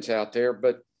stallions out there,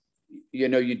 but, you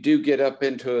know, you do get up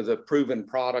into the proven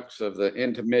products of the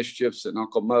Into Mischiefs and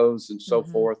Uncle Moe's and so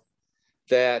forth,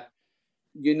 that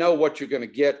you know what you're going to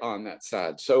get on that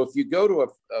side. So if you go to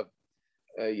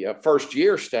a first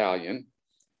year stallion,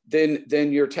 then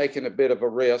you're taking a bit of a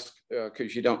risk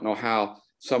because you don't know how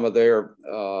some of their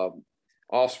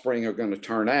offspring are going to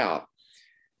turn out.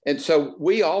 And so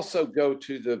we also go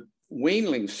to the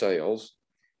weanling sales,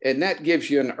 and that gives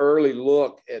you an early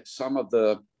look at some of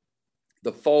the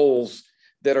foals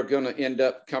that are going to end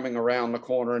up coming around the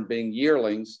corner and being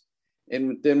yearlings.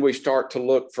 And then we start to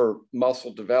look for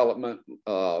muscle development,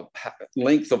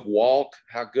 length of walk,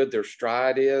 how good their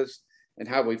stride is, and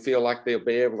how we feel like they'll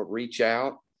be able to reach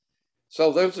out.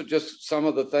 So those are just some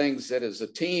of the things that as a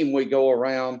team we go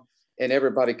around and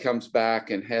everybody comes back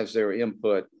and has their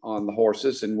input on the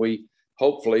horses, and we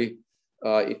hopefully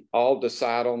all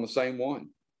decide on the same one.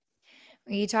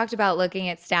 You talked about looking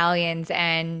at stallions,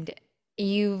 and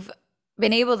you've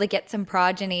been able to get some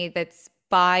progeny that's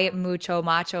by Mucho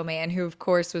Macho Man, who of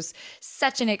course was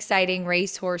such an exciting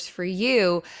racehorse for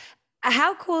you.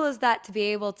 How cool is that to be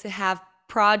able to have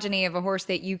progeny of a horse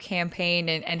that you campaigned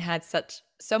and had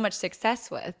so much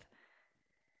success with?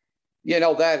 You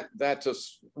know, that's a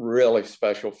really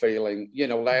special feeling. You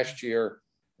know, last year,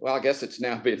 well, I guess it's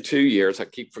now been 2 years. I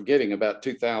keep forgetting about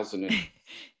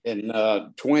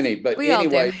 2020. But we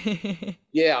anyway,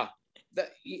 yeah,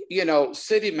 you know,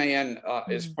 City Man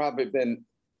has probably been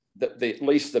at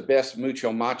least the best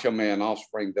Mucho Macho Man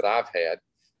offspring that I've had.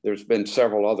 There's been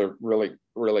several other really,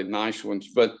 really nice ones.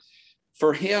 But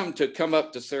for him to come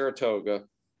up to Saratoga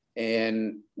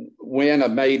and win a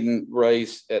maiden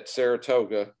race at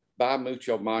Saratoga by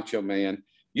Mucho Macho Man,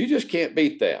 you just can't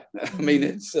beat that. I mean,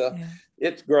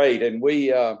 it's great. And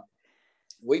we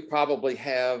probably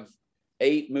have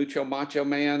 8 Mucho Macho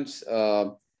Mans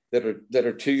that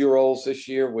are 2-year-olds this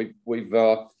year. We've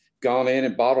gone in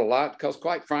and bought a lot because,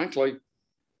 quite frankly,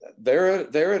 they're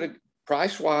at a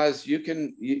price wise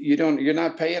you're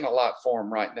not paying a lot for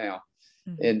them right now.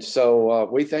 And so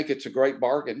we think it's a great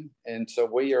bargain. And so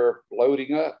we are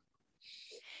loading up.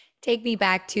 Take me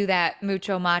back to that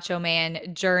Mucho Macho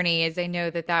Man journey, as I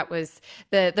know that was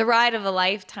the ride of a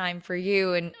lifetime for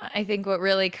you. And I think what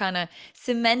really kind of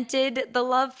cemented the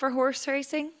love for horse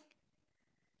racing.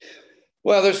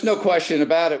 Well, there's no question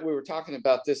about it. We were talking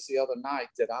about this the other night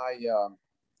that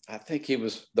I think he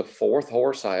was the 4th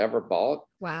horse I ever bought.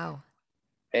 Wow.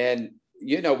 And,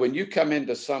 you know, when you come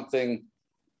into something,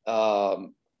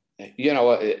 you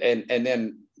know, and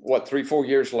then 3-4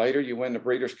 years later, you win the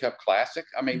Breeders' Cup Classic.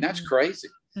 I mean, that's crazy.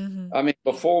 I mean,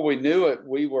 before we knew it,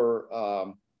 we were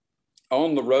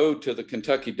on the road to the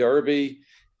Kentucky Derby.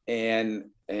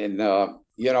 And you know,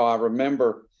 I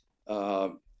remember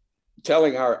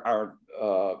telling our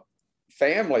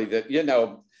family that, you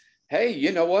know, hey,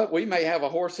 you know what, we may have a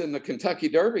horse in the Kentucky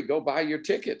Derby, go buy your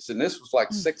tickets. And this was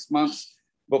like 6 months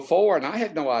before. And I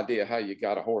had no idea how you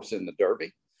got a horse in the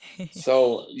Derby.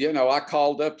 So, you know, I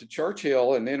called up to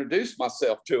Churchill and introduced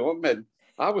myself to them, and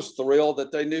I was thrilled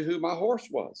that they knew who my horse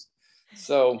was.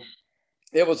 So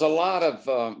it was a lot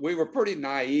of, we were pretty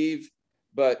naive,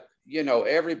 but, you know,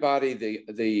 everybody,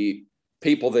 the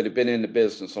people that have been in the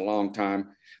business a long time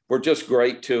were just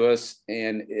great to us.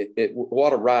 And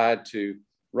what a ride to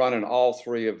running all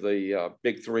 3 of the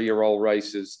big 3-year-old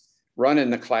races,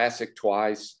 running the Classic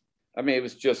twice. I mean, it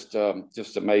was just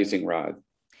amazing ride.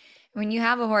 When you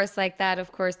have a horse like that,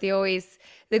 of course,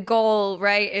 the goal,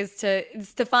 right, is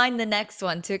to find the next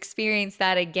one, to experience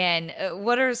that again.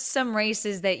 What are some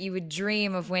races that you would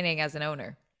dream of winning as an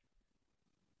owner?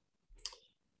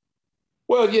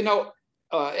 Well,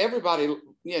 everybody,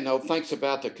 thinks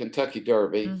about the Kentucky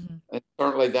Derby, Mm-hmm. and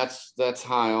certainly that's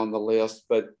high on the list.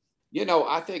 But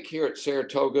I think here at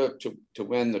Saratoga to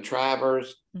win the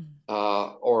Travers,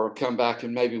 or come back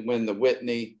and maybe win the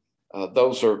Whitney,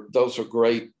 those are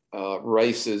great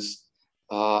races.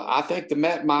 I think the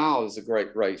Met Mile is a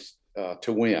great race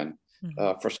to win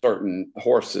for certain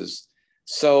horses.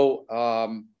 So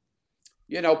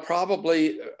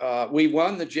probably we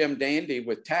won the Jim Dandy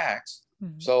with Tax.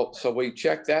 So we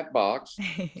checked that box.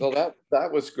 So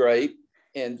that was great.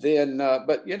 And then,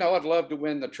 but I'd love to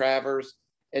win the Travers.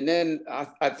 And then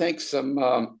I think some,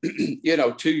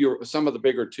 some of the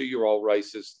bigger 2-year-old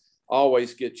races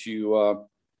always get you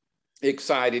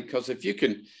excited, because if you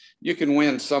can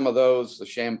win some of those, the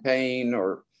Champagne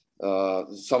or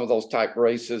some of those type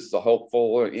races, the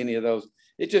Hopeful or any of those,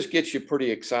 it just gets you pretty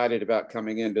excited about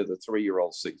coming into the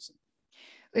 3-year-old season.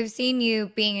 We've seen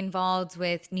you being involved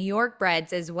with New York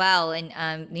breds as well,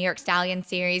 and New York Stallion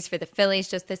Series for the fillies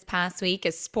just this past week.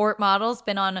 As sport model's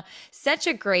been on such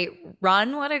a great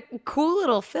run. What a cool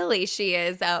little filly she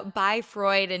is, by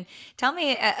Freud. And tell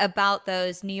me about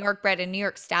those New York bred and New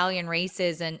York Stallion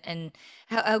races, and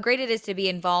how great it is to be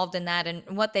involved in that, and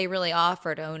what they really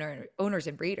offer to owners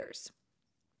and breeders.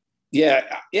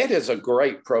 Yeah, it is a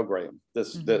great program.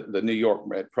 The New York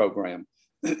bred program.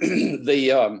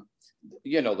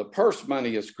 The purse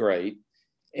money is great,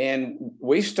 and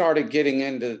we started getting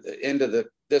into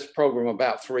this program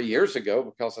about 3 years ago,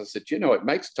 because I said, it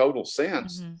makes total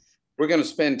sense. We're going to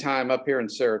spend time up here in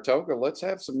Saratoga. Let's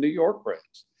have some New York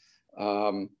breds.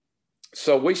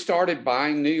 So we started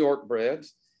buying New York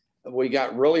breds. We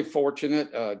got really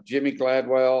fortunate. Jimmy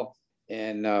Gladwell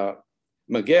and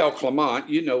Miguel Clement,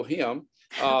 you know him.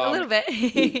 A little bit.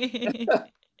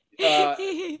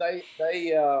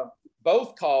 They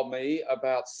both called me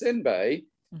about Sinbay.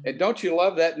 And don't you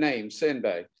love that name,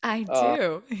 Sinbay? I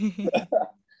do.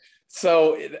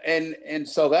 So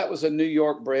that was a New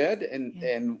York bred.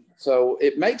 And so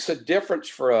it makes a difference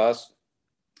for us.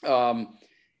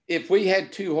 If we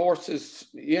had 2 horses,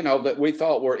 that we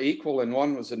thought were equal, and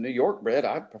one was a New York bred,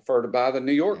 I'd prefer to buy the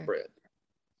New York bred.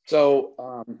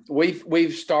 So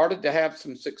we've started to have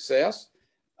some success.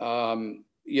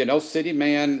 City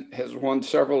Man has won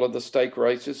several of the stake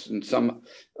races and some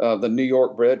the New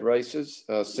York bred races.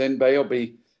 Sinbay will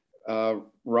be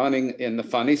running in the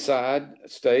Funny Side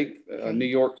stake, New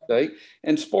York stake.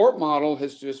 And Sport Model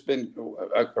has just been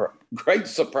a great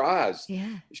surprise.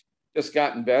 Yeah. She's just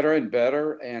gotten better and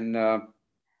better, and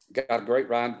got a great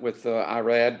ride with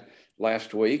Irad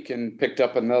last week, and picked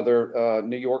up another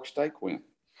New York stake win.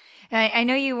 I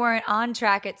know you weren't on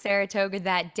track at Saratoga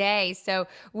that day, so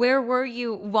where were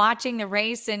you watching the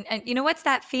race? And what's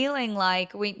that feeling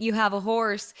like when you have a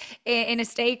horse in a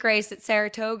stake race at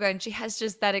Saratoga, and she has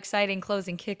just that exciting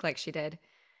closing kick like she did?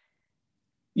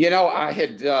 I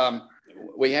had,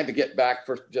 we had to get back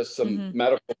for just some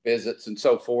medical visits and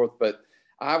so forth, but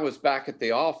I was back at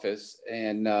the office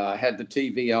and had the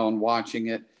TV on watching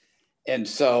it. And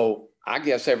so I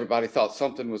guess everybody thought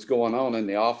something was going on in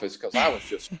the office, because I was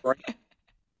just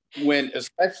screaming.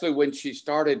 Especially when she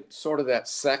started sort of that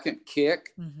second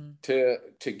kick to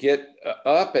get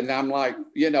up, and I'm like,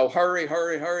 hurry,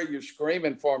 hurry, hurry! You're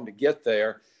screaming for him to get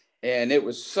there, and it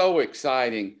was so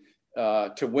exciting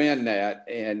to win that.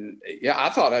 And I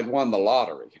thought I'd won the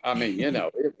lottery. I mean, it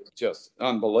was just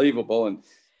unbelievable. And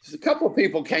a couple of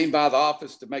people came by the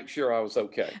office to make sure I was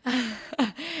okay.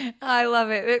 I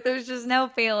love it. There's just no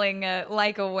feeling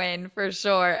like a win, for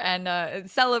sure. And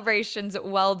celebrations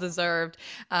well deserved.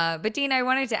 But Dean, I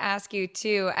wanted to ask you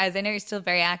too, as I know you're still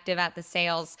very active at the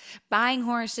sales, buying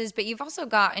horses, but you've also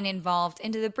gotten involved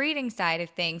into the breeding side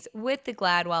of things with the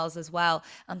Gladwells as well.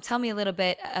 Tell me a little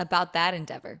bit about that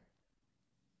endeavor.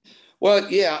 Well,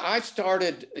 yeah, I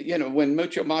started, when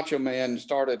Mucho Macho Man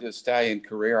started his stallion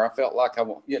career, I felt like I,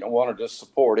 wanted to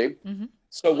support him.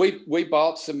 So we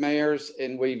bought some mares,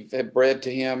 and we have bred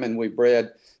to him, and we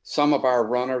bred some of our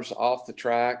runners off the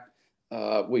track.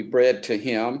 We bred to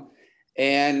him.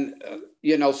 And,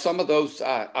 some of those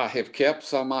I have kept,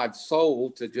 some I've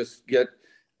sold to just get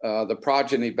the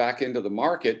progeny back into the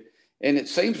market. And it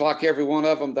seems like every one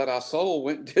of them that I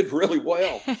sold did really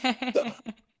well.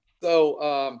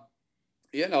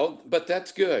 But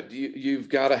that's good. You've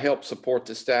got to help support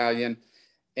the stallion.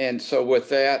 And so with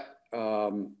that,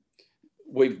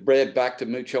 we've bred back to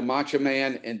Mucho Macho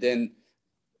Man, and then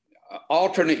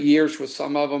alternate years with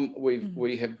some of them,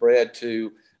 we have bred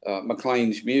to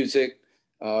McLean's Music,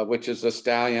 which is a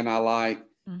stallion I like,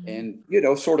 and,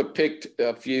 sort of picked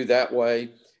a few that way.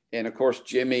 And of course,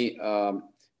 Jimmy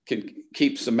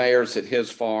keeps the mares at his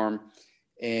farm.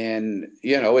 And,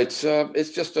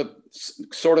 it's just a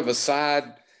sort of a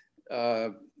side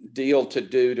deal to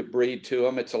do, to breed to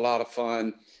them. It's a lot of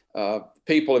fun.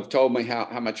 People have told me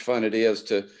how much fun it is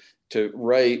to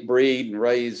breed and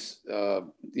raise,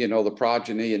 the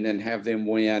progeny and then have them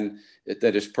win.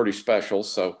 That is pretty special.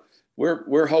 So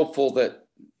we're hopeful that,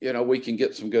 we can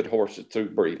get some good horses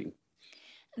through breeding.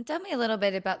 And tell me a little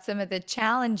bit about some of the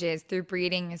challenges through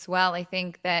breeding as well. I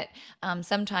think that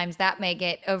sometimes that may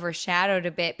get overshadowed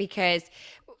a bit because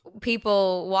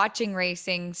people watching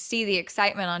racing see the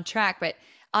excitement on track, but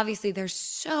obviously there's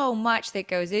so much that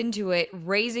goes into it,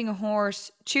 raising a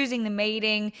horse, choosing the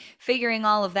mating, figuring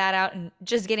all of that out, and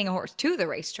just getting a horse to the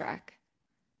racetrack.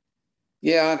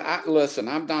 Yeah, listen,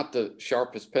 I'm not the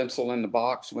sharpest pencil in the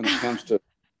box when it comes to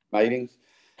matings.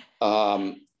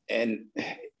 And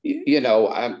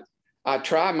I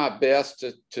try my best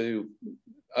to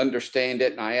understand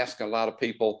it, and I ask a lot of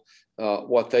people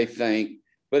what they think.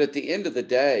 But at the end of the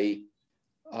day,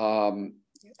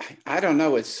 I don't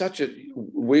know. It's such a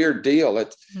weird deal.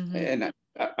 And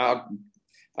I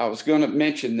was going to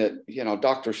mention that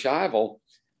Dr. Shivel,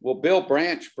 Bill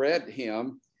Branch bred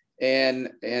him, and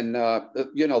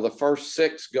the first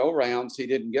 6 go rounds he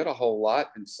didn't get a whole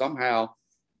lot, and somehow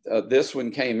this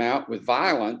one came out with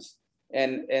Violence.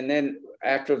 And then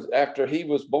after he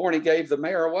was born, he gave the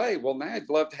mare away. Well, now I'd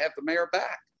love to have the mare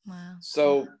back. Wow.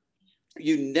 So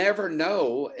you never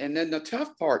know. And then the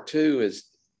tough part too is,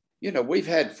 we've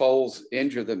had foals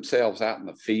injure themselves out in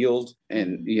the field,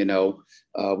 and,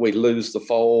 we lose the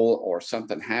foal or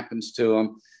something happens to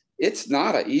them. It's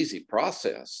not an easy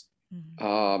process.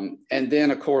 Mm-hmm. And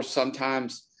then of course,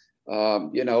 sometimes,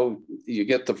 you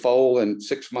get the foal and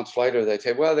 6 months later they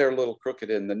say, well, they're a little crooked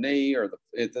in the knee or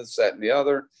this, that, and the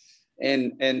other.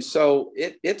 And so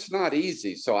it's not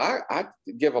easy. So I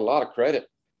give a lot of credit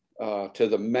to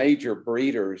the major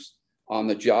breeders on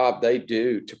the job they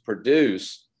do to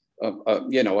produce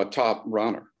a top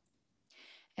runner.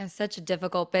 It's such a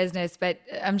difficult business, but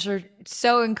I'm sure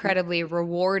so incredibly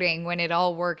rewarding when it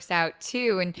all works out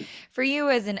too. And for you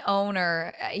as an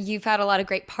owner, you've had a lot of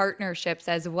great partnerships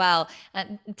as well.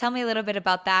 Tell me a little bit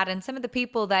about that and some of the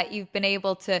people that you've been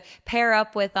able to pair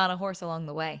up with on a horse along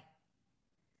the way.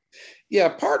 Yeah,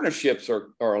 partnerships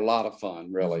are a lot of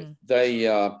fun, really.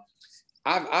 Mm-hmm.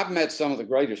 I've met some of the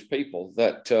greatest people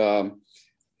that,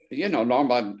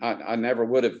 normally I never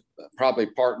would have probably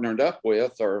partnered up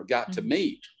with or got mm-hmm. to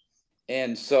meet.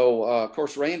 And so, of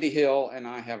course, Randy Hill and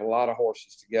I have a lot of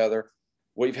horses together.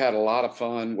 We've had a lot of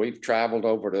fun. We've traveled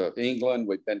over to England.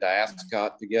 We've been to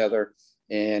Ascot together.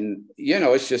 And,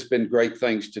 it's just been great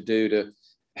things to do, to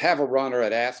have a runner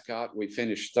at Ascot. We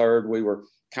finished 3rd. We were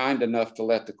kind enough to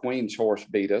let the Queen's horse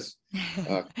beat us.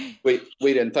 We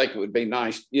didn't think it would be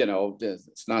nice.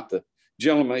 It's not the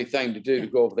gentlemanly thing to do to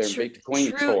go over there and beat the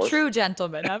Queen's horse. True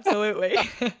gentleman, absolutely.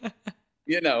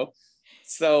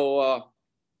 So,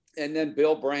 and then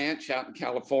Bill Branch out in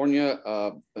California,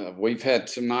 we've had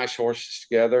some nice horses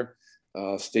together.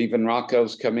 Stephen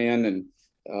Rocco's come in and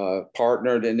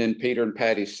partnered, and then Peter and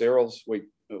Patty Searles, we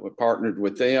partnered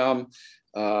with them.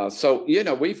 So,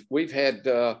 we've had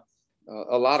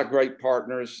a lot of great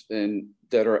partners and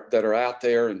that are out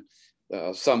there, and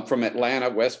some from Atlanta.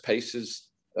 West Paces,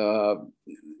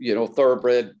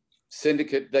 Thoroughbred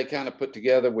Syndicate, they kind of put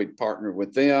together. We partnered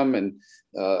with them, and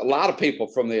a lot of people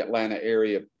from the Atlanta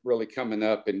area really coming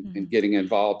up and getting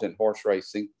involved in horse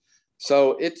racing.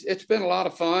 So it's been a lot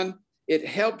of fun. It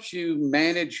helps you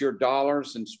manage your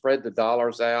dollars and spread the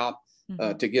dollars out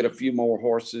to get a few more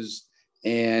horses.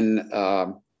 And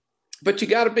but you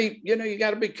got to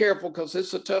be careful, because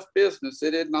it's a tough business.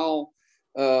 It isn't all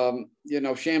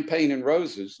champagne and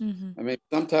roses. Mm-hmm. I mean,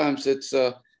 sometimes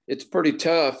it's pretty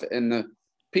tough, and the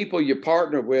people you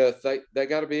partner with, they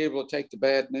got to be able to take the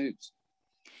bad news.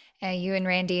 You and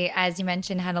Randy, as you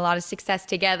mentioned, had a lot of success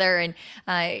together, and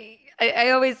I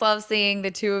always love seeing the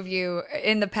two of you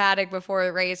in the paddock before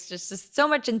a race, just so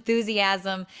much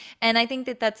enthusiasm. And I think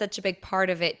that that's such a big part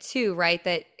of it too, right?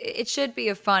 That it should be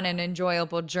a fun and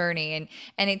enjoyable journey.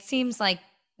 And it seems like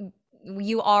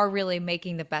you are really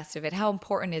making the best of it. How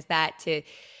important is that to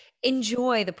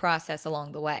enjoy the process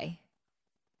along the way?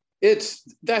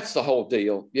 That's the whole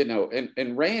deal,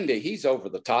 and Randy, he's over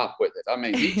the top with it. I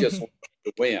mean, he just wants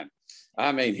to win.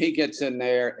 I mean, he gets in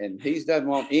there and he doesn't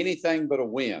want anything but a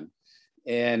win.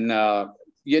 And, and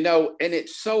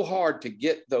it's so hard to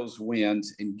get those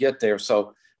wins and get there.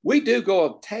 So we do go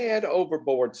a tad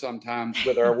overboard sometimes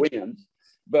with our wins,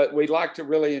 but we like to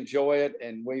really enjoy it.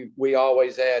 And we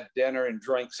always add dinner and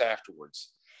drinks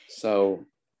afterwards. So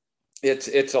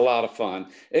it's a lot of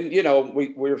fun. And,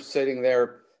 we're sitting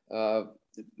there,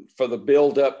 for the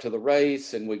build up to the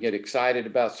race, and we get excited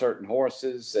about certain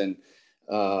horses. And,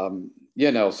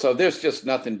 so there's just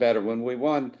nothing better. When we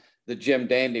won the Jim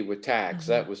Dandy with Tax,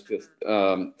 that was just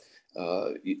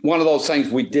one of those things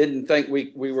we didn't think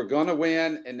we were going to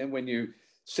win. And then when you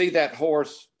see that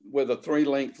horse with a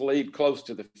 3-length lead close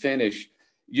to the finish,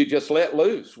 you just let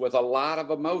loose with a lot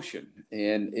of emotion.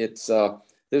 And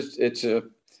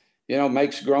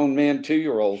makes grown men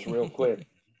 2-year-olds real quick.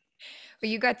 Well,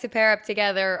 you got to pair up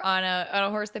together on a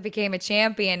horse that became a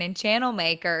champion in Channel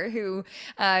Maker, who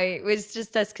was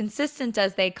just as consistent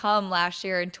as they come last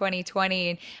year in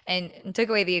 2020 and took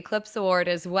away the Eclipse Award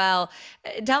as well.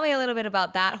 Tell me a little bit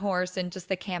about that horse and just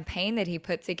the campaign that he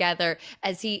put together,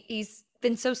 as he's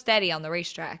been so steady on the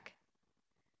racetrack.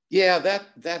 Yeah,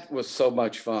 that was so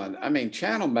much fun. I mean,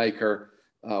 Channel Maker,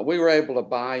 we were able to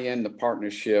buy in the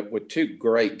partnership with 2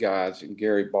 great guys, in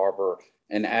Gary Barber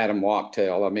and Adam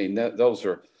Wachtell. I mean, those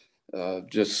are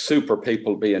just super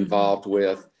people to be involved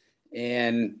with.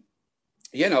 And,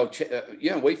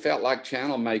 we felt like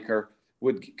Channel Maker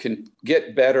can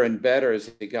get better and better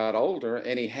as he got older,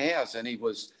 and he has. And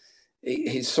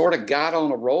he sort of got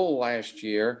on a roll last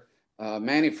year.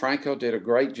 Manny Franco did a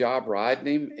great job riding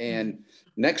him. And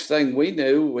next thing we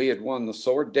knew, we had won the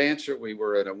Sword Dancer. We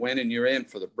were at a win and you're in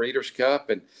for the Breeders' Cup.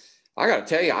 And I got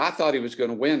to tell you, I thought he was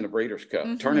going to win the Breeders'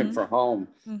 Cup, turn him for home.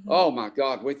 Oh, my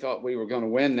God, we thought we were going to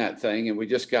win that thing, and we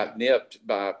just got nipped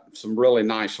by some really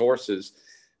nice horses.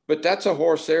 But that's a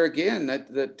horse there again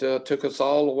that took us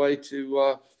all the way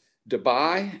to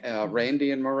Dubai.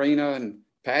 Randy and Marina and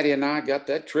Patty and I got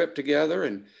that trip together,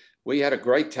 and we had a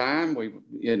great time. We,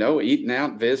 eating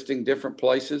out, visiting different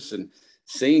places and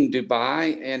seeing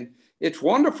Dubai. And it's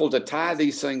wonderful to tie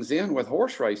these things in with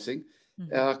horse racing,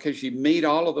 because you meet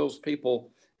all of those people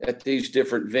at these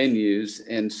different venues.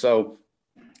 And so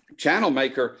Channel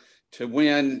Maker to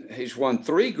win, he's won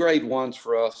 3 grade 1s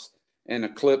for us, an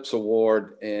Eclipse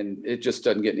Award, and it just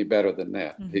doesn't get any better than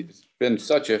that. He's been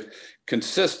such a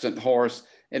consistent horse,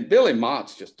 and Billy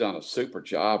Mott's just done a super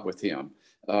job with him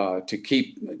to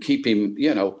keep him,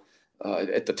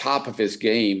 at the top of his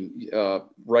game,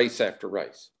 race after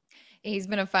race. He's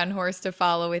been a fun horse to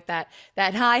follow with that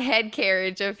high head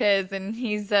carriage of his, and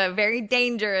he's very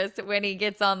dangerous when he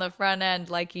gets on the front end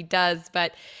like he does.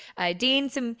 But Dean,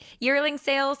 some yearling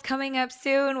sales coming up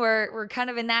soon. We're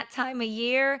kind of in that time of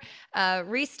year,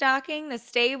 restocking the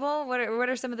stable. What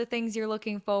are some of the things you're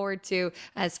looking forward to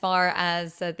as far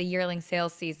as the yearling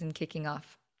sales season kicking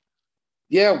off?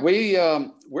 Yeah,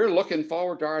 we're looking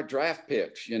forward to our draft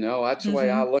picks. That's the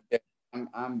way I look at it.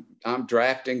 I'm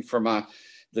drafting for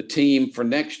the team for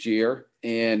next year,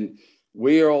 and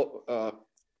we're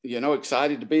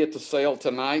excited to be at the sale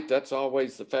tonight. That's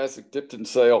always the Fasig-Tipton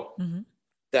sale.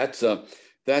 That's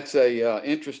a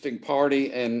interesting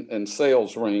party and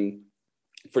sales ring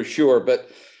for sure. But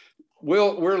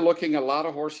we're looking at a lot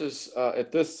of horses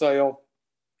at this sale.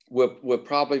 We'll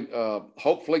probably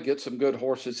hopefully get some good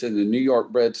horses in the New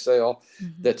York bred sale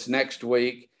that's next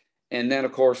week, and then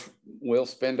of course we'll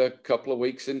spend a couple of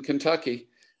weeks in Kentucky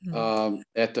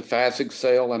at the Fasig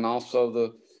sale, and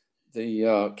also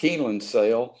the Keeneland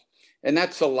sale. And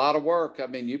that's a lot of work. I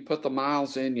mean, you put the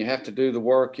miles in, you have to do the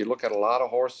work. You look at a lot of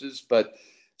horses, but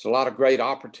it's a lot of great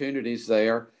opportunities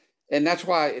there. And that's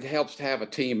why it helps to have a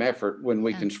team effort when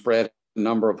we can spread a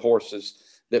number of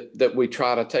horses that we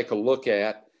try to take a look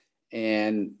at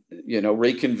and,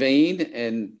 reconvene.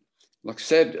 And like I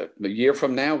said, a year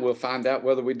from now, we'll find out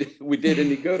whether we did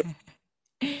any good.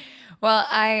 Well,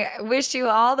 I wish you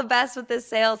all the best with the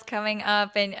sales coming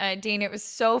up. And Dean, it was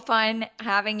so fun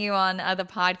having you on the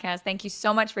podcast. Thank you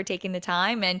so much for taking the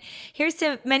time. And here's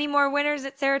to many more winners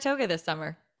at Saratoga this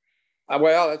summer.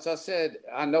 Well, as I said,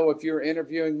 I know if you're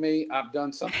interviewing me, I've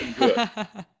done something good.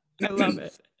 I love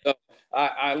it. So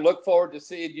I look forward to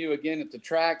seeing you again at the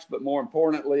tracks, but more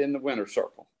importantly, in the winner's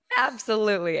circle.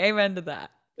 Absolutely. Amen to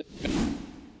that.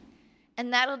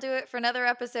 And that'll do it for another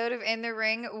episode of In the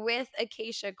Ring with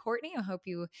Acacia Courtney. I hope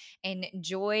you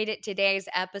enjoyed today's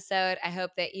episode. I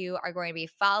hope that you are going to be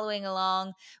following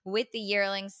along with the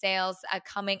yearling sales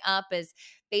coming up as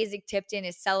Fasig-Tipton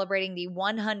is celebrating the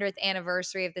 100th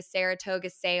anniversary of the Saratoga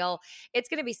sale. It's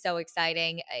going to be so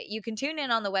exciting. You can tune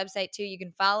in on the website too. You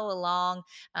can follow along.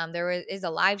 There is a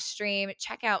live stream.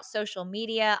 Check out social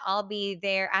media. I'll be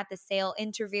there at the sale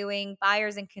interviewing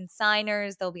buyers and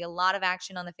consigners. There'll be a lot of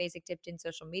action on the Fasig-Tipton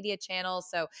social media channels,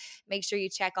 so make sure you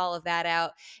check all of that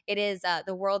out. It is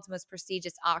the world's most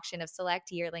prestigious auction of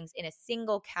select yearlings in a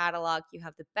single catalog. You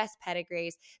have the best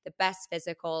pedigrees, the best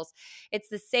physicals. It's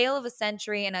the sale of a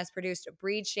century and has produced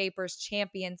breed shapers,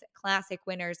 champions, classic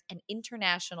winners, and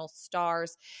international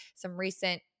stars. Some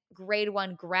recent grade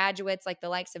 1 graduates like the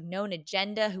likes of Known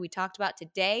Agenda, who we talked about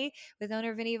today with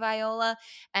owner Vinny Viola,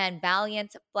 and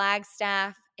Valiant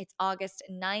Flagstaff. It's August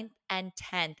 9th and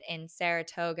 10th in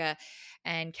Saratoga,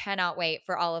 and cannot wait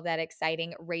for all of that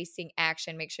exciting racing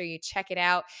action. Make sure you check it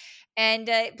out. And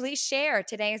please share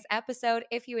today's episode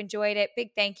if you enjoyed it. Big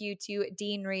thank you to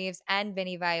Dean Reeves and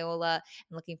Vinny Viola.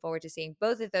 I'm looking forward to seeing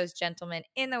both of those gentlemen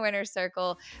in the winner's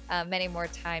circle many more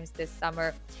times this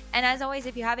summer. And as always,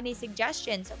 if you have any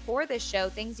suggestions for this show,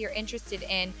 things you're interested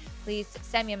in, please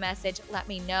send me a message. Let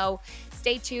me know.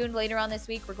 Stay tuned. Later on this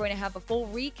week, we're going to have a full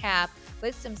recap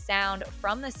with some sound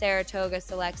from the Saratoga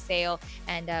Select Sale,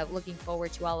 and looking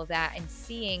forward to all of that and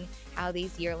seeing how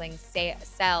these yearlings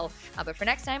sell. But for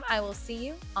next time, I will see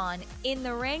you on In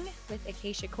the Ring with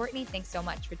Acacia Courtney. Thanks so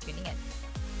much for tuning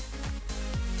in.